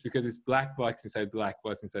dangerous because it's black box inside black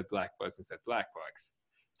box inside black box inside black box.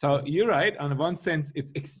 So you're right. On one sense,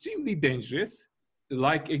 it's extremely dangerous,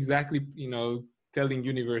 like exactly, telling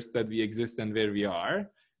universe that we exist and where we are.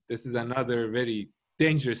 This is another very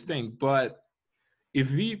dangerous thing. But if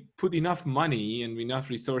we put enough money and enough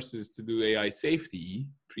resources to do AI safety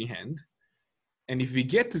prehand, and if we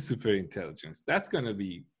get to superintelligence, that's going to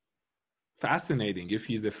be fascinating if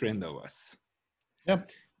he's a friend of us. Yeah. Right?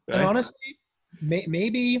 And honestly,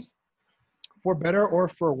 maybe for better or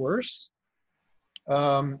for worse,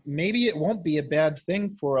 maybe it won't be a bad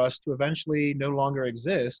thing for us to eventually no longer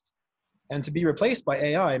exist and to be replaced by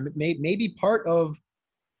AI. Maybe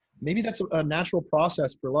that's a natural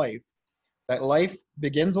process for life. That life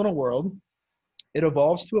begins on a world, it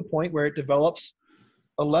evolves to a point where it develops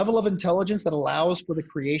a level of intelligence that allows for the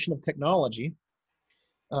creation of technology.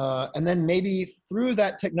 And then maybe through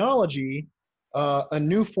that technology, a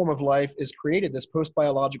new form of life is created, this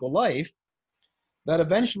post-biological life, that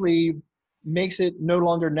eventually makes it no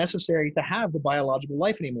longer necessary to have the biological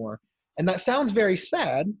life anymore. And that sounds very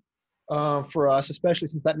sad for us, especially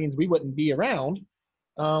since that means we wouldn't be around.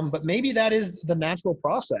 But maybe that is the natural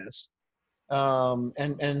process.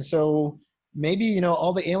 And so maybe,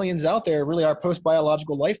 all the aliens out there really are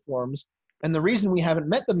post-biological life forms. And the reason we haven't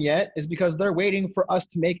met them yet is because they're waiting for us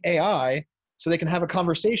to make AI so they can have a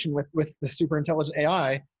conversation with the super intelligent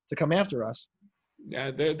AI to come after us.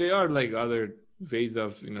 Yeah, there are like other ways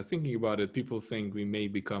of, thinking about it. People think we may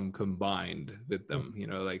become combined with them,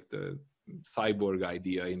 like the cyborg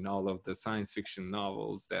idea in all of the science fiction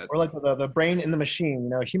novels, that, or like the brain in the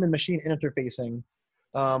machine, human machine interfacing.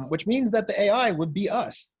 Which means that the AI would be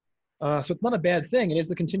us. So it's not a bad thing. It is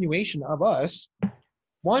the continuation of us.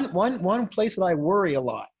 One place that I worry a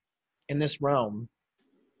lot in this realm,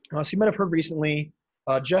 so you might have heard recently,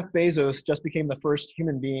 Jeff Bezos just became the first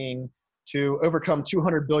human being to overcome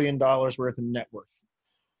 $200 billion worth in net worth.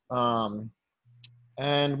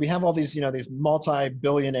 And we have all these, these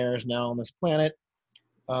multi-billionaires now on this planet.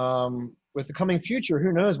 With the coming future,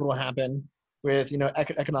 who knows what will happen with,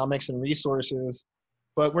 economics and resources,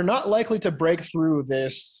 but we're not likely to break through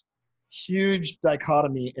this huge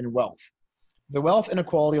dichotomy in wealth. The wealth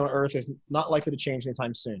inequality on Earth is not likely to change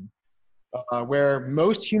anytime soon, where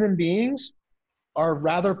most human beings are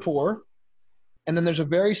rather poor, and then there's a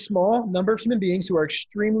very small number of human beings who are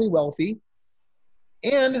extremely wealthy,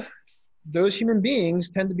 and those human beings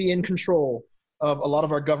tend to be in control of a lot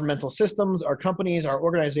of our governmental systems, our companies, our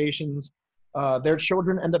organizations. Their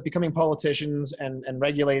children end up becoming politicians and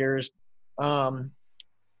regulators. And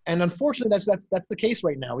unfortunately, that's the case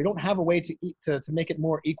right now. We don't have a way to make it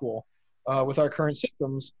more equal with our current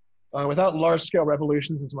systems without large-scale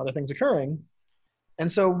revolutions and some other things occurring.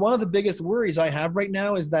 And so one of the biggest worries I have right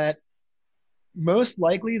now is that most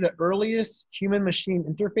likely the earliest human-machine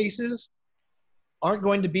interfaces aren't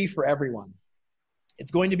going to be for everyone.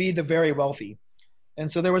 It's going to be the very wealthy. And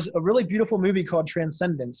so there was a really beautiful movie called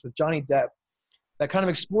Transcendence with Johnny Depp that kind of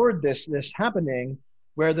explored this happening,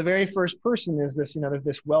 where the very first person is this,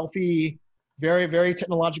 this wealthy, very, very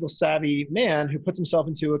technological savvy man who puts himself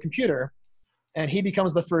into a computer, and he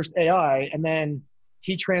becomes the first AI, and then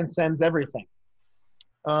he transcends everything.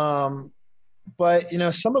 But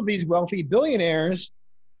some of these wealthy billionaires,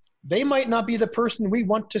 they might not be the person we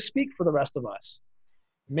want to speak for the rest of us.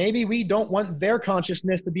 Maybe we don't want their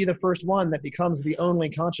consciousness to be the first one that becomes the only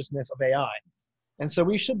consciousness of AI. And so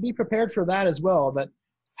we should be prepared for that as well. That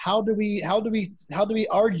how do we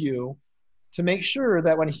argue to make sure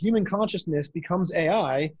that when human consciousness becomes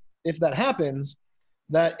AI, if that happens,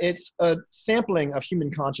 that it's a sampling of human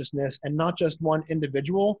consciousness and not just one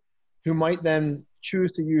individual who might then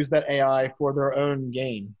choose to use that AI for their own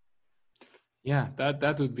gain. Yeah,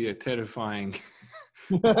 that would be a terrifying,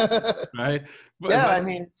 right? I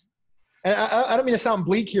mean, and I don't mean to sound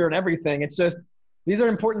bleak here and everything. It's just, these are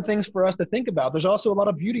important things for us to think about. There's also a lot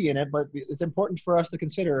of beauty in it, but it's important for us to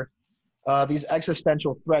consider these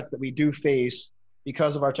existential threats that we do face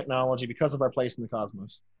because of our technology, because of our place in the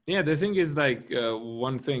cosmos. Yeah, the thing is,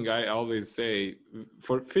 one thing I always say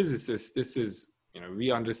for physicists, this is,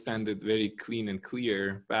 we understand it very clean and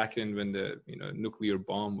clear. Back then when the nuclear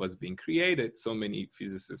bomb was being created, so many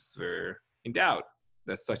physicists were in doubt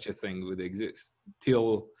that such a thing would exist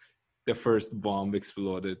till the first bomb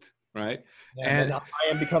exploded, right? Yeah, and I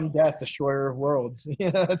am become death, destroyer of worlds.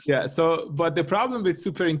 Yeah. So, but the problem with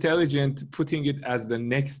super intelligent, putting it as the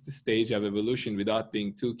next stage of evolution without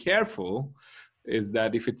being too careful, is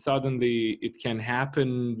that if it can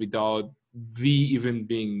happen without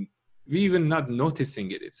we even not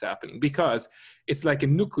noticing it's happening, because it's like a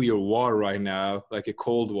nuclear war right now, like a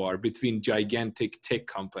Cold War between gigantic tech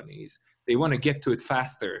companies. They want to get to it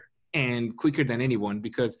faster and quicker than anyone,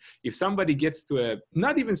 because if somebody gets to a,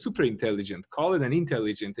 not even super intelligent, call it an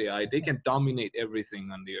intelligent AI, they can dominate everything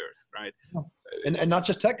on the earth, right? And not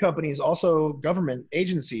just tech companies, also government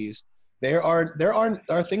agencies. There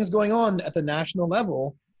are things going on at the national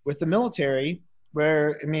level with the military,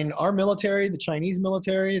 where, I mean, our military, the Chinese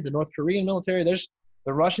military, the North Korean military, there's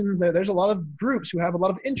the Russians, there's a lot of groups who have a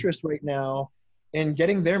lot of interest right now in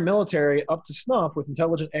getting their military up to snuff with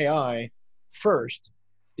intelligent AI first,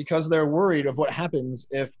 because they're worried of what happens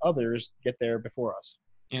if others get there before us.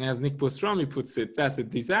 And as Nick Bostrami puts it, that's a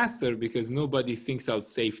disaster because nobody thinks out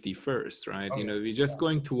safety first, right? Okay. We're just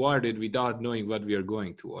going toward it without knowing what we are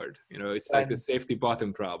going toward. It's like the safety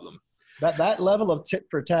bottom problem. That level of tit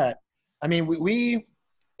for tat. I mean, we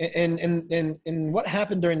in what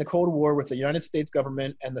happened during the Cold War with the United States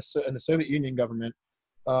government and the Soviet Union government,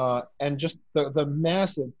 and just the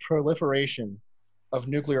massive proliferation of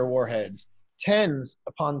nuclear warheads, tens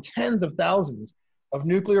upon tens of thousands of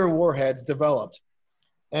nuclear warheads developed.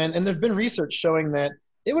 And there's been research showing that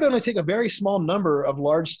it would only take a very small number of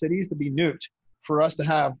large cities to be nuked for us to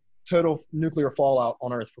have total nuclear fallout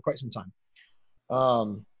on Earth for quite some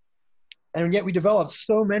time. And yet we developed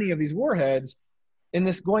so many of these warheads in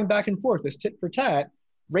this going back and forth, this tit for tat,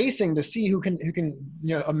 racing to see who can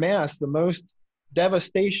amass the most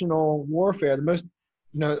devastational warfare, the most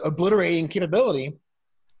obliterating capability.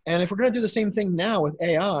 And if we're going to do the same thing now with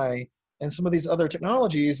AI and some of these other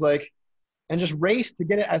technologies, and just race to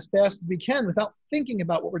get it as fast as we can without thinking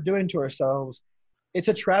about what we're doing to ourselves, it's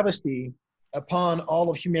a travesty upon all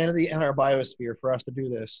of humanity and our biosphere for us to do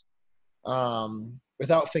this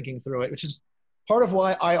without thinking through it, which is part of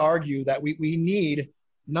why I argue that we need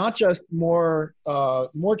not just more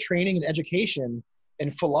training and education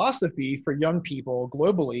and philosophy for young people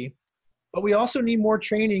globally, but we also need more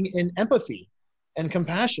training in empathy and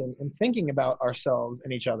compassion and thinking about ourselves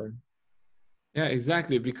and each other. Yeah,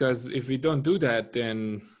 exactly. Because if we don't do that,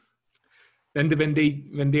 then when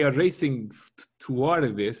they are racing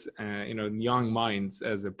toward this, young minds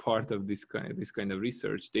as a part of this kind of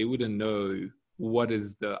research, they wouldn't know what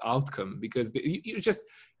is the outcome, because you just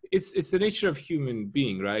it's the nature of human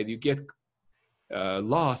being, right? You get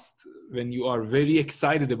lost when you are very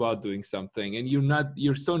excited about doing something, and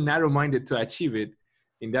you're so narrow-minded to achieve it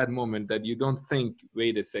in that moment that you don't think,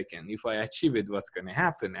 wait a second, if I achieve it, what's going to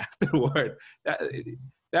happen afterward?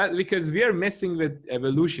 that Because we are messing with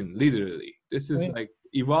evolution, literally. This is Right. like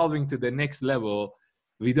evolving to the next level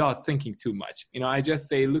without thinking too much. I just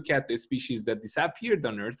say, look at the species that disappeared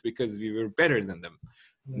on Earth because we were better than them.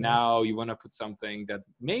 Yeah. Now you want to put something that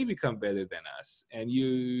may become better than us, and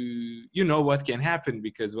you know what can happen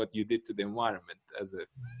because what you did to the environment as a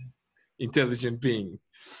intelligent being.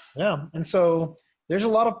 Yeah. And so there's a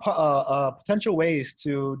lot of potential ways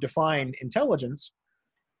to define intelligence.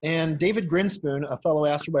 And David Grinspoon, a fellow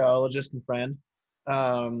astrobiologist and friend,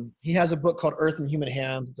 he has a book called Earth in Human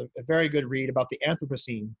Hands. It's a very good read about the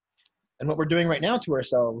Anthropocene and what we're doing right now to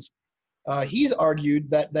ourselves. He's argued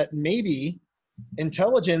that maybe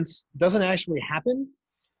intelligence doesn't actually happen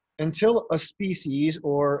until a species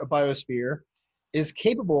or a biosphere is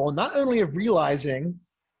capable not only of realizing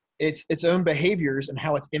its own behaviors and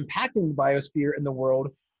how it's impacting the biosphere and the world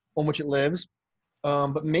on which it lives,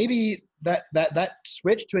 but maybe that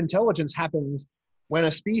switch to intelligence happens when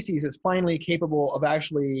a species is finally capable of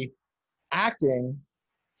actually acting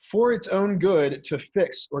for its own good to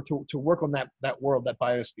fix or to work on that world, that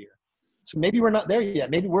biosphere. So maybe we're not there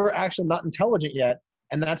yet. Maybe we're actually not intelligent yet,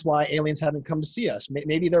 and that's why aliens haven't come to see us.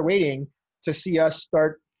 Maybe they're waiting to see us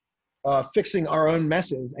start fixing our own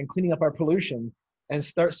messes and cleaning up our pollution, and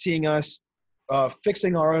start seeing us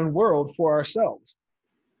fixing our own world for ourselves.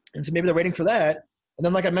 And so maybe they're waiting for that. And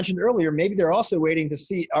then, like I mentioned earlier, maybe they're also waiting to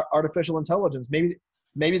see artificial intelligence.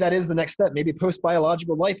 Maybe that is the next step. Maybe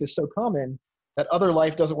post-biological life is so common that other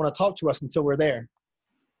life doesn't want to talk to us until we're there.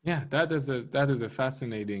 Yeah, that is a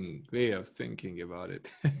fascinating way of thinking about it.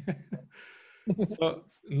 So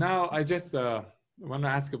now I just want to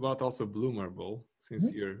ask about also Blue Marble,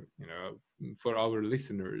 since you're, for our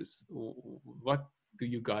listeners, what do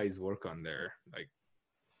you guys work on there? Like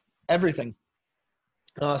Everything.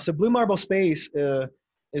 So Blue Marble Space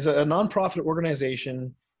is a nonprofit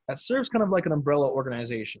organization that serves kind of like an umbrella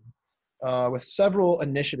organization with several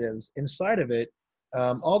initiatives inside of it.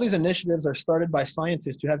 All these initiatives are started by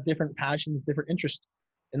scientists who have different passions, different interests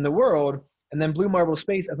in the world, and then Blue Marble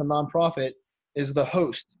Space as a nonprofit is the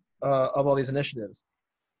host of all these initiatives.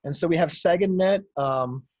 And so we have SaganNet,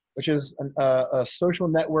 which is a social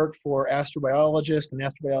network for astrobiologists and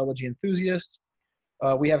astrobiology enthusiasts.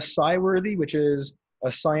 We have SciWorthy, which is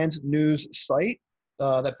a science news site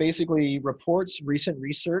that basically reports recent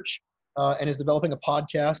research and is developing a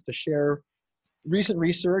podcast to share recent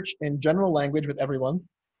research in general language with everyone.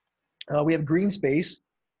 We have Green Space,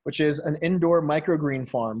 which is an indoor microgreen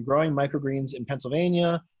farm, growing microgreens in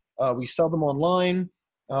Pennsylvania. We sell them online,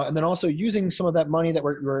 and then also using some of that money that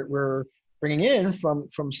we're bringing in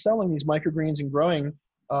from selling these microgreens and growing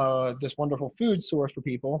this wonderful food source for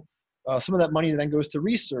people. Some of that money then goes to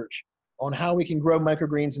research on how we can grow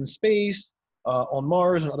microgreens in space, on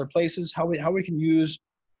Mars and other places, how we can use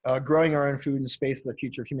growing our own food in space for the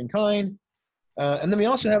future of humankind. And then we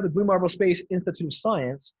also have the Blue Marble Space Institute of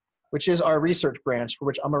Science, which is our research branch, for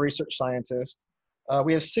which I'm a research scientist.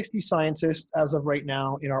 We have 60 scientists as of right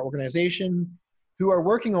now in our organization who are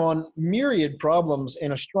working on myriad problems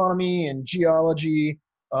in astronomy and geology,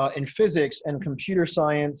 in physics and computer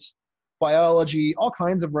science, biology, all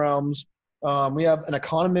kinds of realms. We have an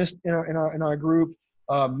economist in our group.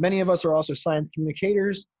 Many of us are also science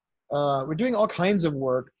communicators. We're doing all kinds of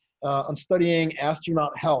work on studying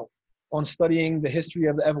astronaut health, on studying the history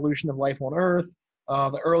of the evolution of life on Earth,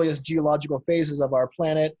 the earliest geological phases of our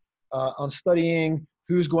planet, on studying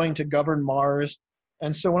who's going to govern Mars.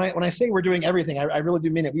 And so when I say we're doing everything, I really do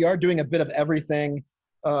mean it. We are doing a bit of everything.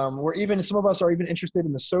 Some of us are even interested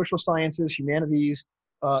in the social sciences, humanities,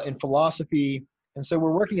 in philosophy. And so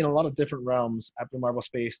we're working in a lot of different realms at the Marble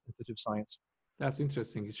Space Institute of Science. That's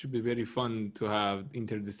interesting. It should be very fun to have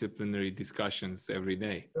interdisciplinary discussions every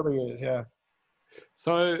day. It really is, yeah.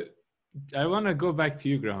 So I want to go back to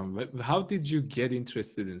you, Graham. How did you get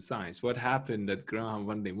interested in science? What happened that Graham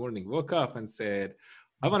one day morning woke up and said,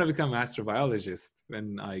 I want to become an astrobiologist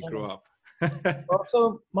when I grow up? Well,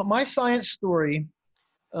 so my science story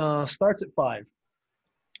starts at 5.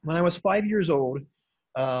 When I was 5 years old,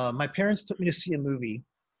 my parents took me to see a movie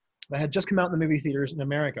that had just come out in the movie theaters in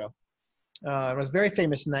America. It was very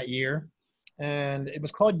famous in that year. and it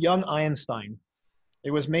was called Young Einstein.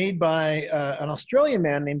 It was made by an Australian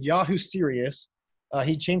man named Yahoo Serious.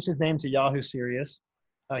 He changed his name to Yahoo Serious.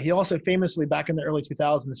 He also famously, back in the early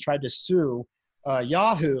 2000s, tried to sue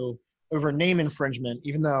Yahoo over name infringement,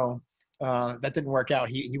 even though that didn't work out.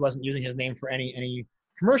 He wasn't using his name for any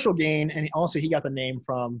commercial gain, and also he got the name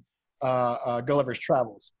from Gulliver's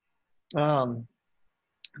Travels.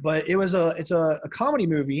 But it's a comedy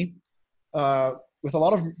movie with a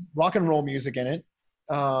lot of rock and roll music in it,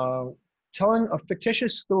 telling a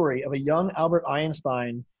fictitious story of a young Albert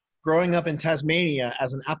Einstein growing up in Tasmania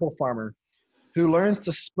as an apple farmer who learns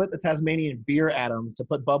to split the Tasmanian beer atom to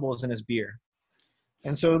put bubbles in his beer.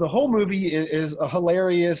 And so the whole movie is a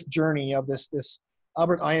hilarious journey of this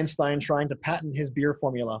Albert Einstein trying to patent his beer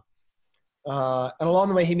formula. And along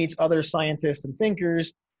the way, he meets other scientists and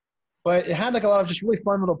thinkers, but it had like a lot of just really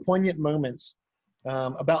fun little poignant moments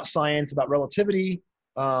about science, about relativity,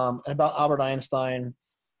 and about Albert Einstein.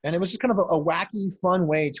 And it was just kind of a wacky, fun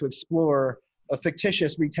way to explore a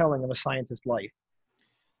fictitious retelling of a scientist's life.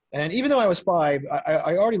 And even though I was 5,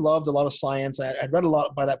 I already loved a lot of science. I'd read a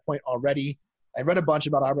lot by that point already. I read a bunch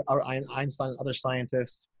about Albert Einstein and other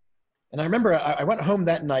scientists. And I remember I went home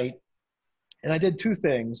that night and I did 2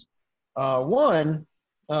 things. One,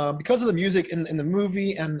 because of the music in the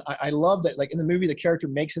movie, and I love that, like in the movie, the character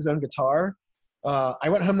makes his own guitar. I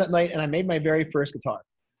went home that night and I made my very first guitar.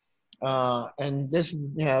 And this,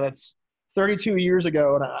 that's 32 years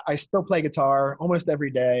ago, and I still play guitar almost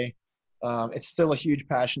every day. It's still a huge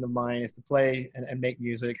passion of mine, is to play and make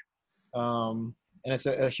music. And it's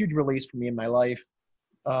a huge release for me in my life.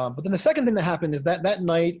 But then the second thing that happened is that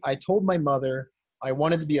night I told my mother I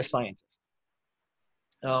wanted to be a scientist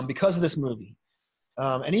because of this movie.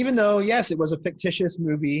 And even though, yes, it was a fictitious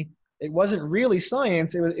movie, it wasn't really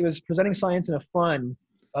science. It was presenting science in a fun,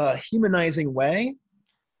 humanizing way.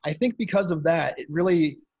 I think because of that, it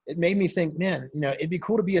made me think, man, it'd be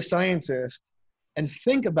cool to be a scientist and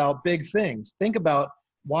think about big things. Think about,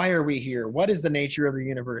 why are we here? What is the nature of the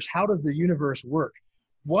universe? How does the universe work?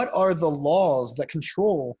 What are the laws that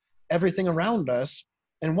control everything around us?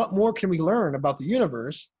 And what more can we learn about the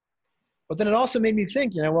universe? But then it also made me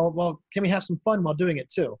think, well, can we have some fun while doing it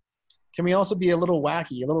too? Can we also be a little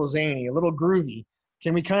wacky, a little zany, a little groovy?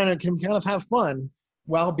 Can we kind of have fun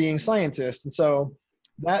while being scientists? And so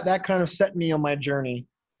that kind of set me on my journey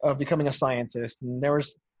of becoming a scientist. And there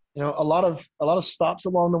was, a lot of stops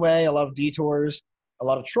along the way, a lot of detours, a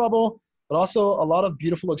lot of trouble, but also a lot of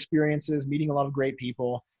beautiful experiences, meeting a lot of great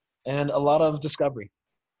people, and a lot of discovery.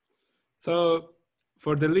 So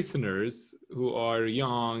for the listeners who are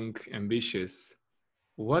young, ambitious,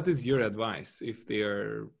 what is your advice if they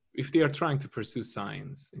are trying to pursue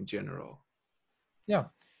science in general? Yeah,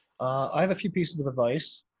 I have a few pieces of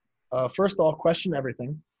advice. First off, question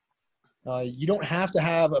everything. You don't have to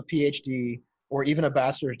have a PhD or even a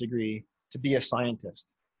bachelor's degree to be a scientist.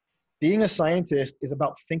 Being a scientist is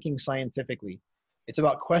about thinking scientifically. It's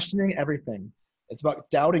about questioning everything. It's about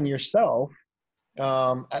doubting yourself,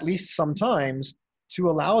 at least sometimes, to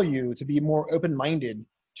allow you to be more open-minded,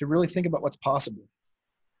 to really think about what's possible.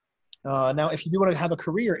 Now, if you do want to have a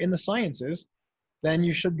career in the sciences, then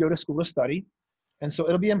you should go to school to study. And so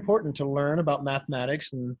it'll be important to learn about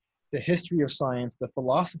mathematics and the history of science, the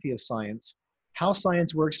philosophy of science, how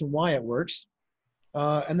science works and why it works,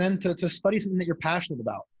 and then to study something that you're passionate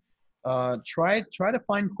about. Try to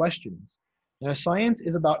find questions. Science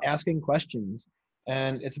is about asking questions,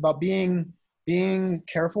 and it's about being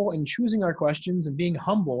careful in choosing our questions and being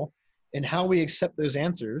humble in how we accept those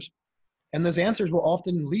answers. And those answers will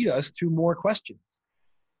often lead us to more questions.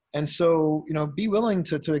 And so, be willing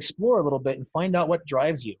to explore a little bit and find out what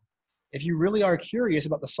drives you. If you really are curious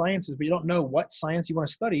about the sciences, but you don't know what science you want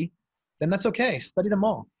to study, then that's okay. Study them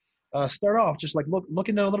all. Start off just like look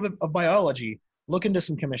into a little bit of biology, look into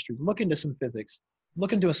some chemistry, look into some physics,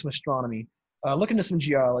 look into some astronomy, look into some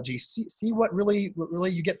geology, see what really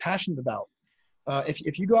you get passionate about.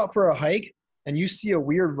 If you go out for a hike and you see a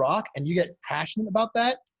weird rock and you get passionate about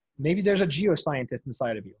that, maybe there's a geoscientist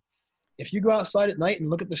inside of you. If you go outside at night and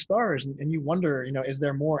look at the stars and you wonder, is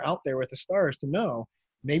there more out there with the stars to know?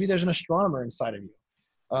 Maybe there's an astronomer inside of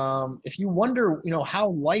you. If you wonder, how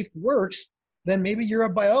life works, then maybe you're a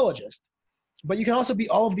biologist. But you can also be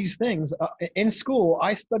all of these things. In school,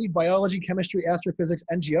 I studied biology, chemistry, astrophysics,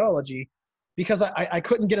 and geology because I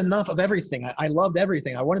couldn't get enough of everything. I loved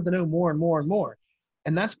everything. I wanted to know more and more and more.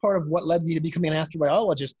 And that's part of what led me to becoming an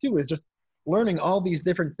astrobiologist too, is just learning all these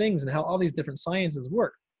different things and how all these different sciences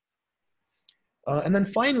work. And then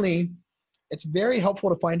finally, it's very helpful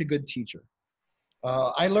to find a good teacher.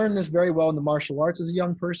 I learned this very well in the martial arts as a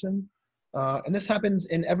young person. And this happens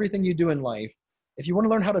in everything you do in life. If you want to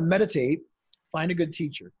learn how to meditate, find a good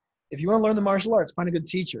teacher. If you want to learn the martial arts, find a good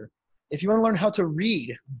teacher. If you want to learn how to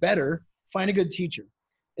read better, find a good teacher.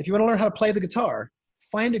 If you want to learn how to play the guitar,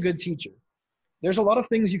 find a good teacher. There's a lot of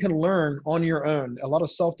things you can learn on your own, a lot of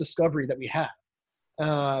self-discovery that we have.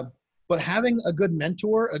 But having a good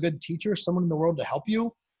mentor, a good teacher, someone in the world to help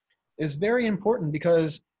you is very important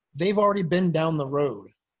because they've already been down the road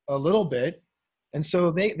a little bit. And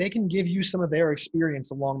so they can give you some of their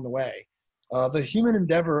experience along the way. The human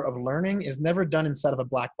endeavor of learning is never done inside of a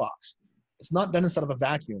black box. It's not done inside of a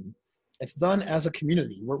vacuum. It's done as a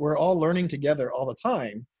community. We're all learning together all the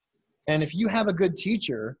time. And if you have a good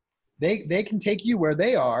teacher, they can take you where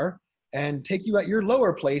they are and take you at your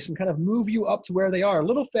lower place and kind of move you up to where they are a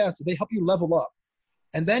little faster. They help you level up.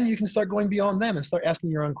 And then you can start going beyond them and start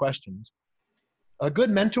asking your own questions. A good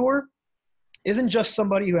mentor isn't just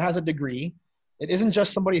somebody who has a degree. It isn't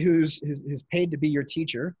just somebody who's paid to be your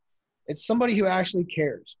teacher. It's somebody who actually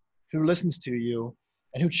cares, who listens to you,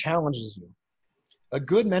 and who challenges you. A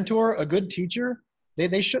good mentor, a good teacher,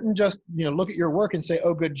 they shouldn't just look at your work and say,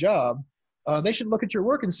 oh, good job. They should look at your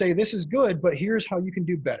work and say, this is good, but here's how you can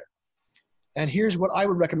do better. And here's what I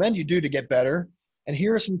would recommend you do to get better. And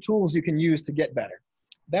here are some tools you can use to get better.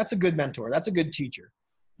 That's a good mentor. That's a good teacher.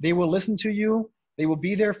 They will listen to you. They will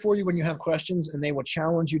be there for you when you have questions, and they will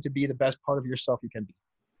challenge you to be the best part of yourself you can be.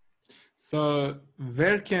 So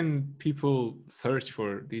where can people search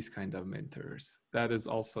for these kind of mentors? That is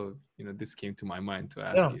also, this came to my mind to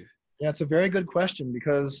ask you. Yeah, it's a very good question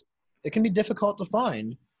because it can be difficult to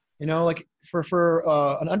find. Like for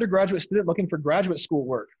an undergraduate student looking for graduate school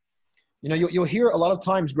work, you'll hear a lot of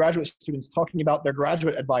times graduate students talking about their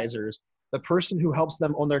graduate advisors, the person who helps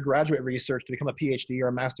them on their graduate research to become a PhD or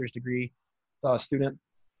a master's degree student,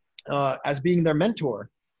 as being their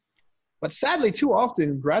mentor. But sadly, too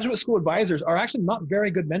often, graduate school advisors are actually not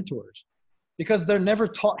very good mentors because they're never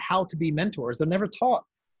taught how to be mentors. They're never taught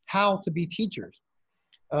how to be teachers.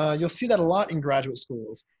 You'll see that a lot in graduate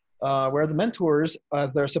schools, where the mentors,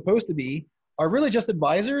 as they're supposed to be, are really just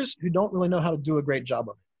advisors who don't really know how to do a great job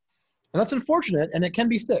of it. And that's unfortunate, and it can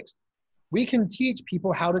be fixed. We can teach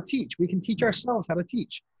people how to teach. We can teach ourselves how to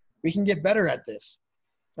teach. We can get better at this.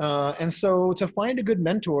 And so to find a good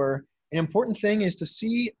mentor, an important thing is to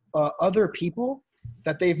see other people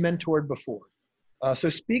that they've mentored before. So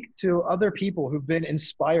speak to other people who've been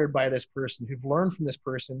inspired by this person, who've learned from this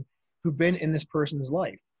person, who've been in this person's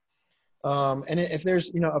life. And if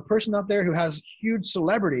there's a person out there who has huge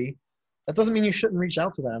celebrity, that doesn't mean you shouldn't reach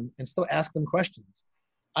out to them and still ask them questions.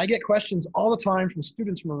 I get questions all the time from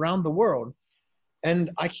students from around the world,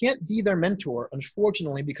 and I can't be their mentor,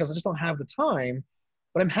 unfortunately, because I just don't have the time,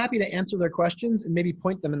 but I'm happy to answer their questions and maybe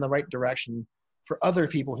point them in the right direction for other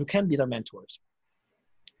people who can be their mentors.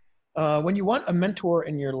 When you want a mentor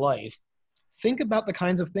in your life, think about the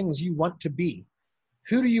kinds of things you want to be.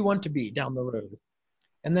 Who do you want to be down the road?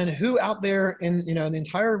 And then who out there in the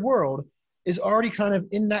entire world is already kind of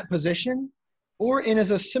in that position or in as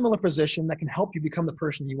a similar position that can help you become the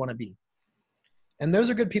person you want to be. And those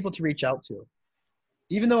are good people to reach out to.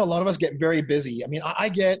 Even though a lot of us get very busy, I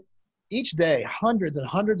get each day hundreds and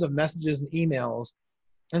hundreds of messages and emails,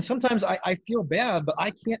 and sometimes I feel bad, but I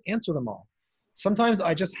can't answer them all. Sometimes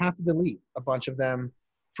I just have to delete a bunch of them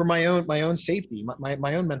for my own safety,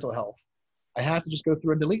 my own mental health. I have to just go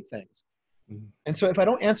through and delete things. Mm-hmm. And so if I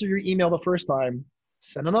don't answer your email the first time,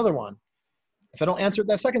 send another one. If I don't answer it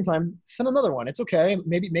that second time, send another one. It's okay.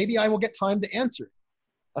 Maybe I will get time to answer.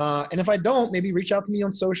 And if I don't, maybe reach out to me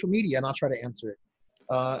on social media and I'll try to answer it.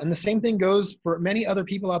 And the same thing goes for many other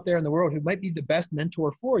people out there in the world who might be the best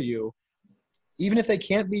mentor for you. Even if they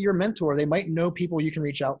can't be your mentor, they might know people you can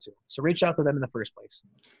reach out to. So reach out to them in the first place.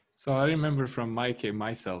 So I remember from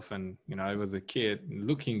myself, and I was a kid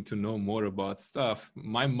looking to know more about stuff.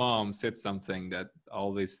 My mom said something that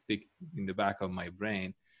always sticks in the back of my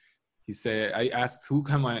brain. He said, I asked, who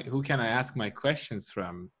can I ask my questions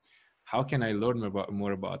from? How can I learn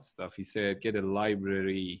more about stuff? He said, get a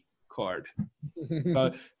library card.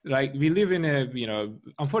 So like we live in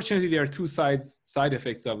unfortunately there are two side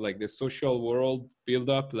effects of like the social world build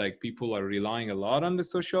up. Like people are relying a lot on the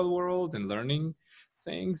social world and learning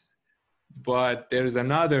things. But there's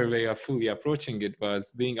another way of fully approaching it,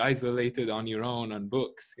 was being isolated on your own on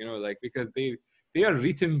books, because they are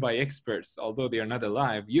written by experts, although they are not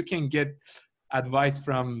alive. You can get advice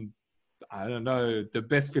from, I don't know, the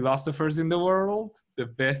best philosophers in the world, the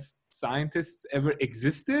best scientists ever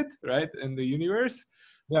existed, right, in the universe.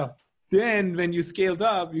 Yeah. Then when you scaled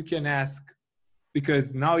up, you can ask,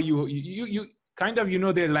 because now you kind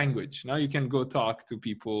of their language. Now you can go talk to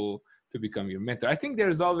people to become your mentor. I think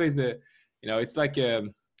there's always a it's like a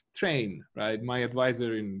train, right? My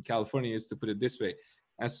advisor in California used to put it this way: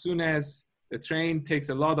 as soon as the train takes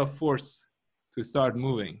a lot of force to start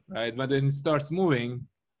moving, right? But when it starts moving,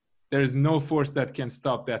 there is no force that can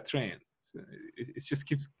stop that train. So it just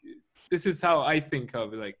keeps. This is how I think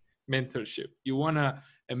of like mentorship. You want a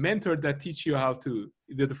mentor that teach you how to,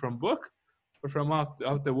 either from book or from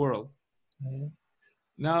out the world. Mm-hmm.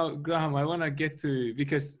 Now, Graham, I want to get to,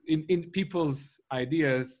 because in people's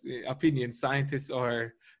ideas, opinions, scientists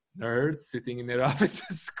are nerds sitting in their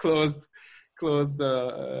offices, closed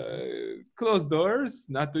doors,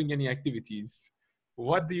 not doing any activities.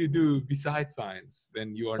 What do you do besides science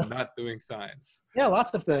when you are not doing science? Yeah,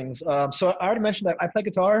 lots of things. So I already mentioned that I play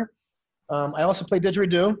guitar. I also play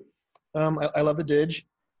didgeridoo. I love the didge.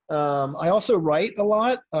 I also write a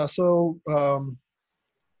lot.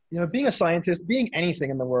 Being a scientist, being anything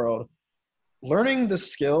in the world, learning the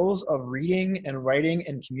skills of reading and writing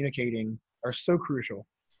and communicating are so crucial.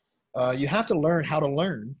 You have to learn how to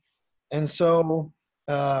learn. And so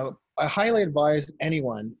I highly advise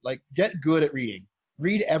anyone, like, get good at reading.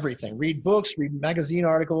 Read everything. Read books, read magazine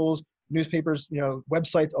articles, newspapers,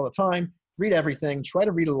 websites all the time. Read everything. Try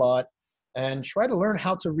to read a lot and try to learn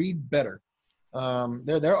how to read better.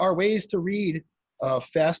 There are ways to read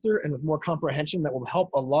faster and with more comprehension that will help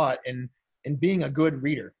a lot in being a good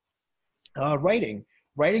reader. Writing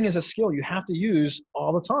is a skill you have to use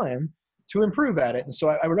all the time to improve at it. And so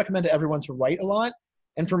I would recommend to everyone to write a lot.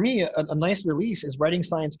 And for me, a nice release is writing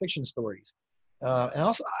science fiction stories. And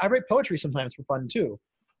also, I write poetry sometimes for fun too.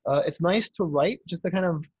 It's nice to write, just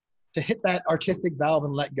to hit that artistic valve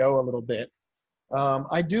and let go a little bit.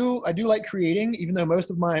 I do like creating, even though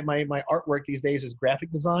most of my artwork these days is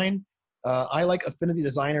graphic design. I like Affinity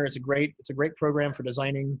Designer. It's a great program for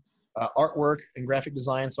designing artwork and graphic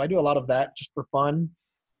design. So I do a lot of that just for fun,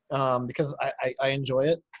 because I enjoy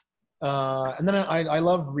it. And then I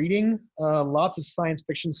love reading lots of science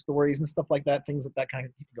fiction stories and stuff like that, things that kind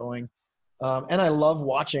of keep going. And I love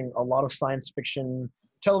watching a lot of science fiction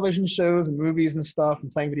television shows and movies and stuff,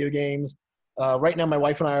 and playing video games. Right now, my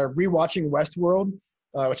wife and I are rewatching Westworld,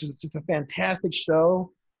 which is just a fantastic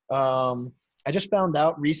show. I just found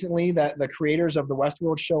out recently that the creators of the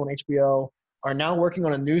Westworld show on HBO are now working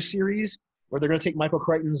on a new series where they're going to take Michael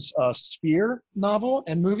Crichton's Sphere novel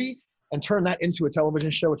and movie and turn that into a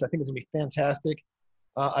television show, which I think is going to be fantastic.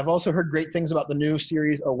 I've also heard great things about the new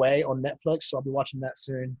series Away on Netflix, so I'll be watching that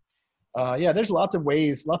soon. There's lots of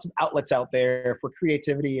ways, lots of outlets out there for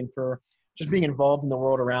creativity and for just being involved in the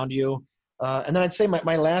world around you. And then I'd say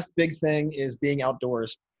my last big thing is being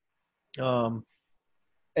outdoors.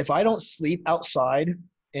 If I don't sleep outside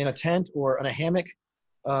in a tent or in a hammock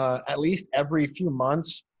at least every few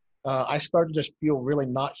months, I start to just feel really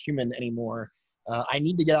not human anymore. I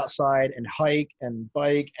need to get outside and hike and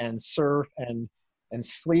bike and surf and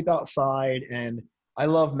sleep outside. And I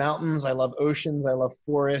love mountains. I love oceans. I love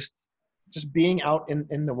forests. Just being out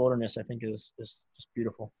in the wilderness, I think is just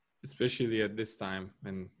beautiful. Especially at this time,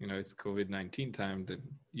 and it's COVID-19 time, that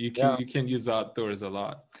you can use outdoors a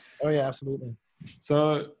lot. Oh yeah, absolutely.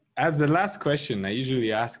 So as the last question, I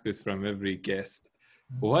usually ask this from every guest.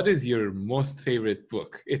 What is your most favorite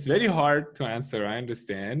book? It's very hard to answer, I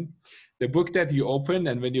understand. The book that you opened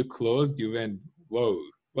and when you closed, you went, whoa,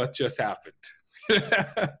 what just happened?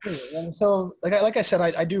 So like I said,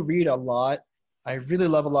 I do read a lot. I really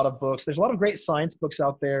love a lot of books. There's a lot of great science books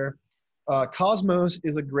out there. Cosmos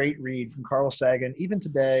is a great read from Carl Sagan. Even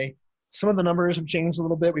today, some of the numbers have changed a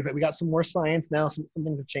little bit. We got some more science now. Some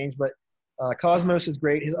things have changed, but Cosmos is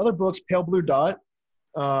great. His other books, Pale Blue Dot,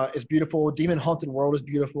 is beautiful. Demon Haunted World is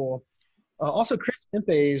beautiful. Also, Chris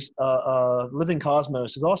Impey's Living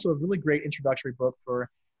Cosmos is also a really great introductory book for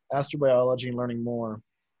astrobiology and learning more.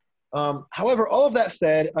 However, all of that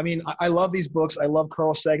said, I mean, I love these books. I love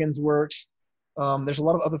Carl Sagan's works. There's a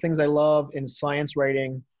lot of other things I love in science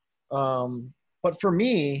writing. But for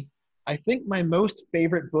me, I think my most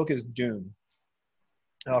favorite book is Dune,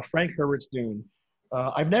 Frank Herbert's Dune.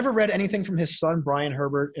 I've never read anything from his son, Brian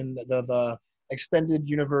Herbert, in the extended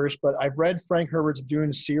universe, but I've read Frank Herbert's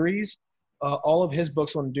Dune series, all of his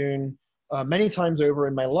books on Dune, many times over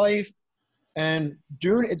in my life. And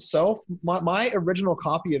Dune itself, my original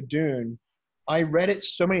copy of Dune, I read it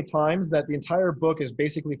so many times that the entire book is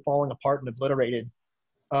basically falling apart and obliterated.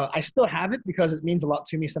 I still have it because it means a lot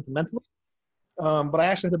to me sentimentally, but I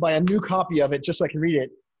actually have to buy a new copy of it just so I can read it.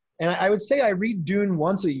 And I would say I read Dune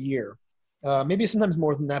once a year, maybe sometimes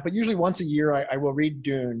more than that, but usually once a year I will read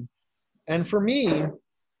Dune. And for me,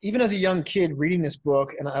 even as a young kid reading this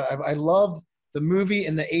book, and I loved the movie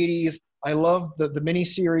in the 80s, I loved the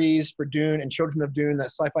miniseries for Dune and Children of Dune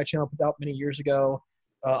that Sci-Fi Channel put out many years ago.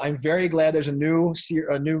 I'm very glad there's a new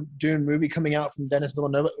Dune movie coming out from Denis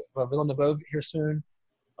Villeneuve here soon.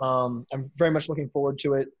 I'm very much looking forward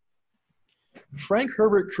to it. Frank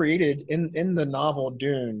Herbert created in the novel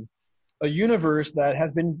Dune a universe that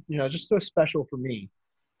has been, just so special for me,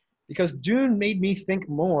 because Dune made me think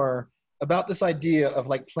more about this idea of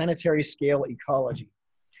like planetary scale ecology.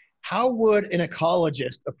 How would an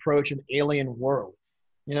ecologist approach an alien world?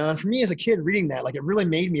 And for me as a kid reading that, like, it really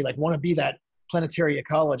made me like want to be that planetary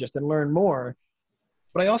ecologist and learn more.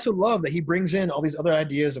 But I also love that he brings in all these other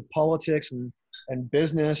ideas of politics and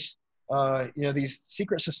business, these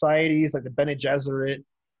secret societies like the Bene Gesserit,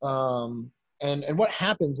 and what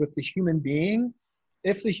happens with the human being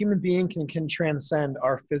if the human being can transcend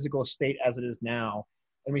our physical state as it is now.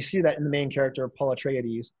 And we see that in the main character, Paul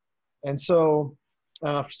Atreides. And so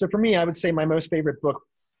for me, I would say my most favorite book,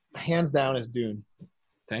 hands down, is Dune.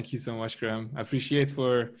 Thank you so much, Graham. I appreciate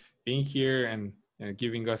for being here and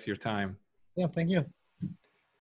giving us your time. Yeah, thank you.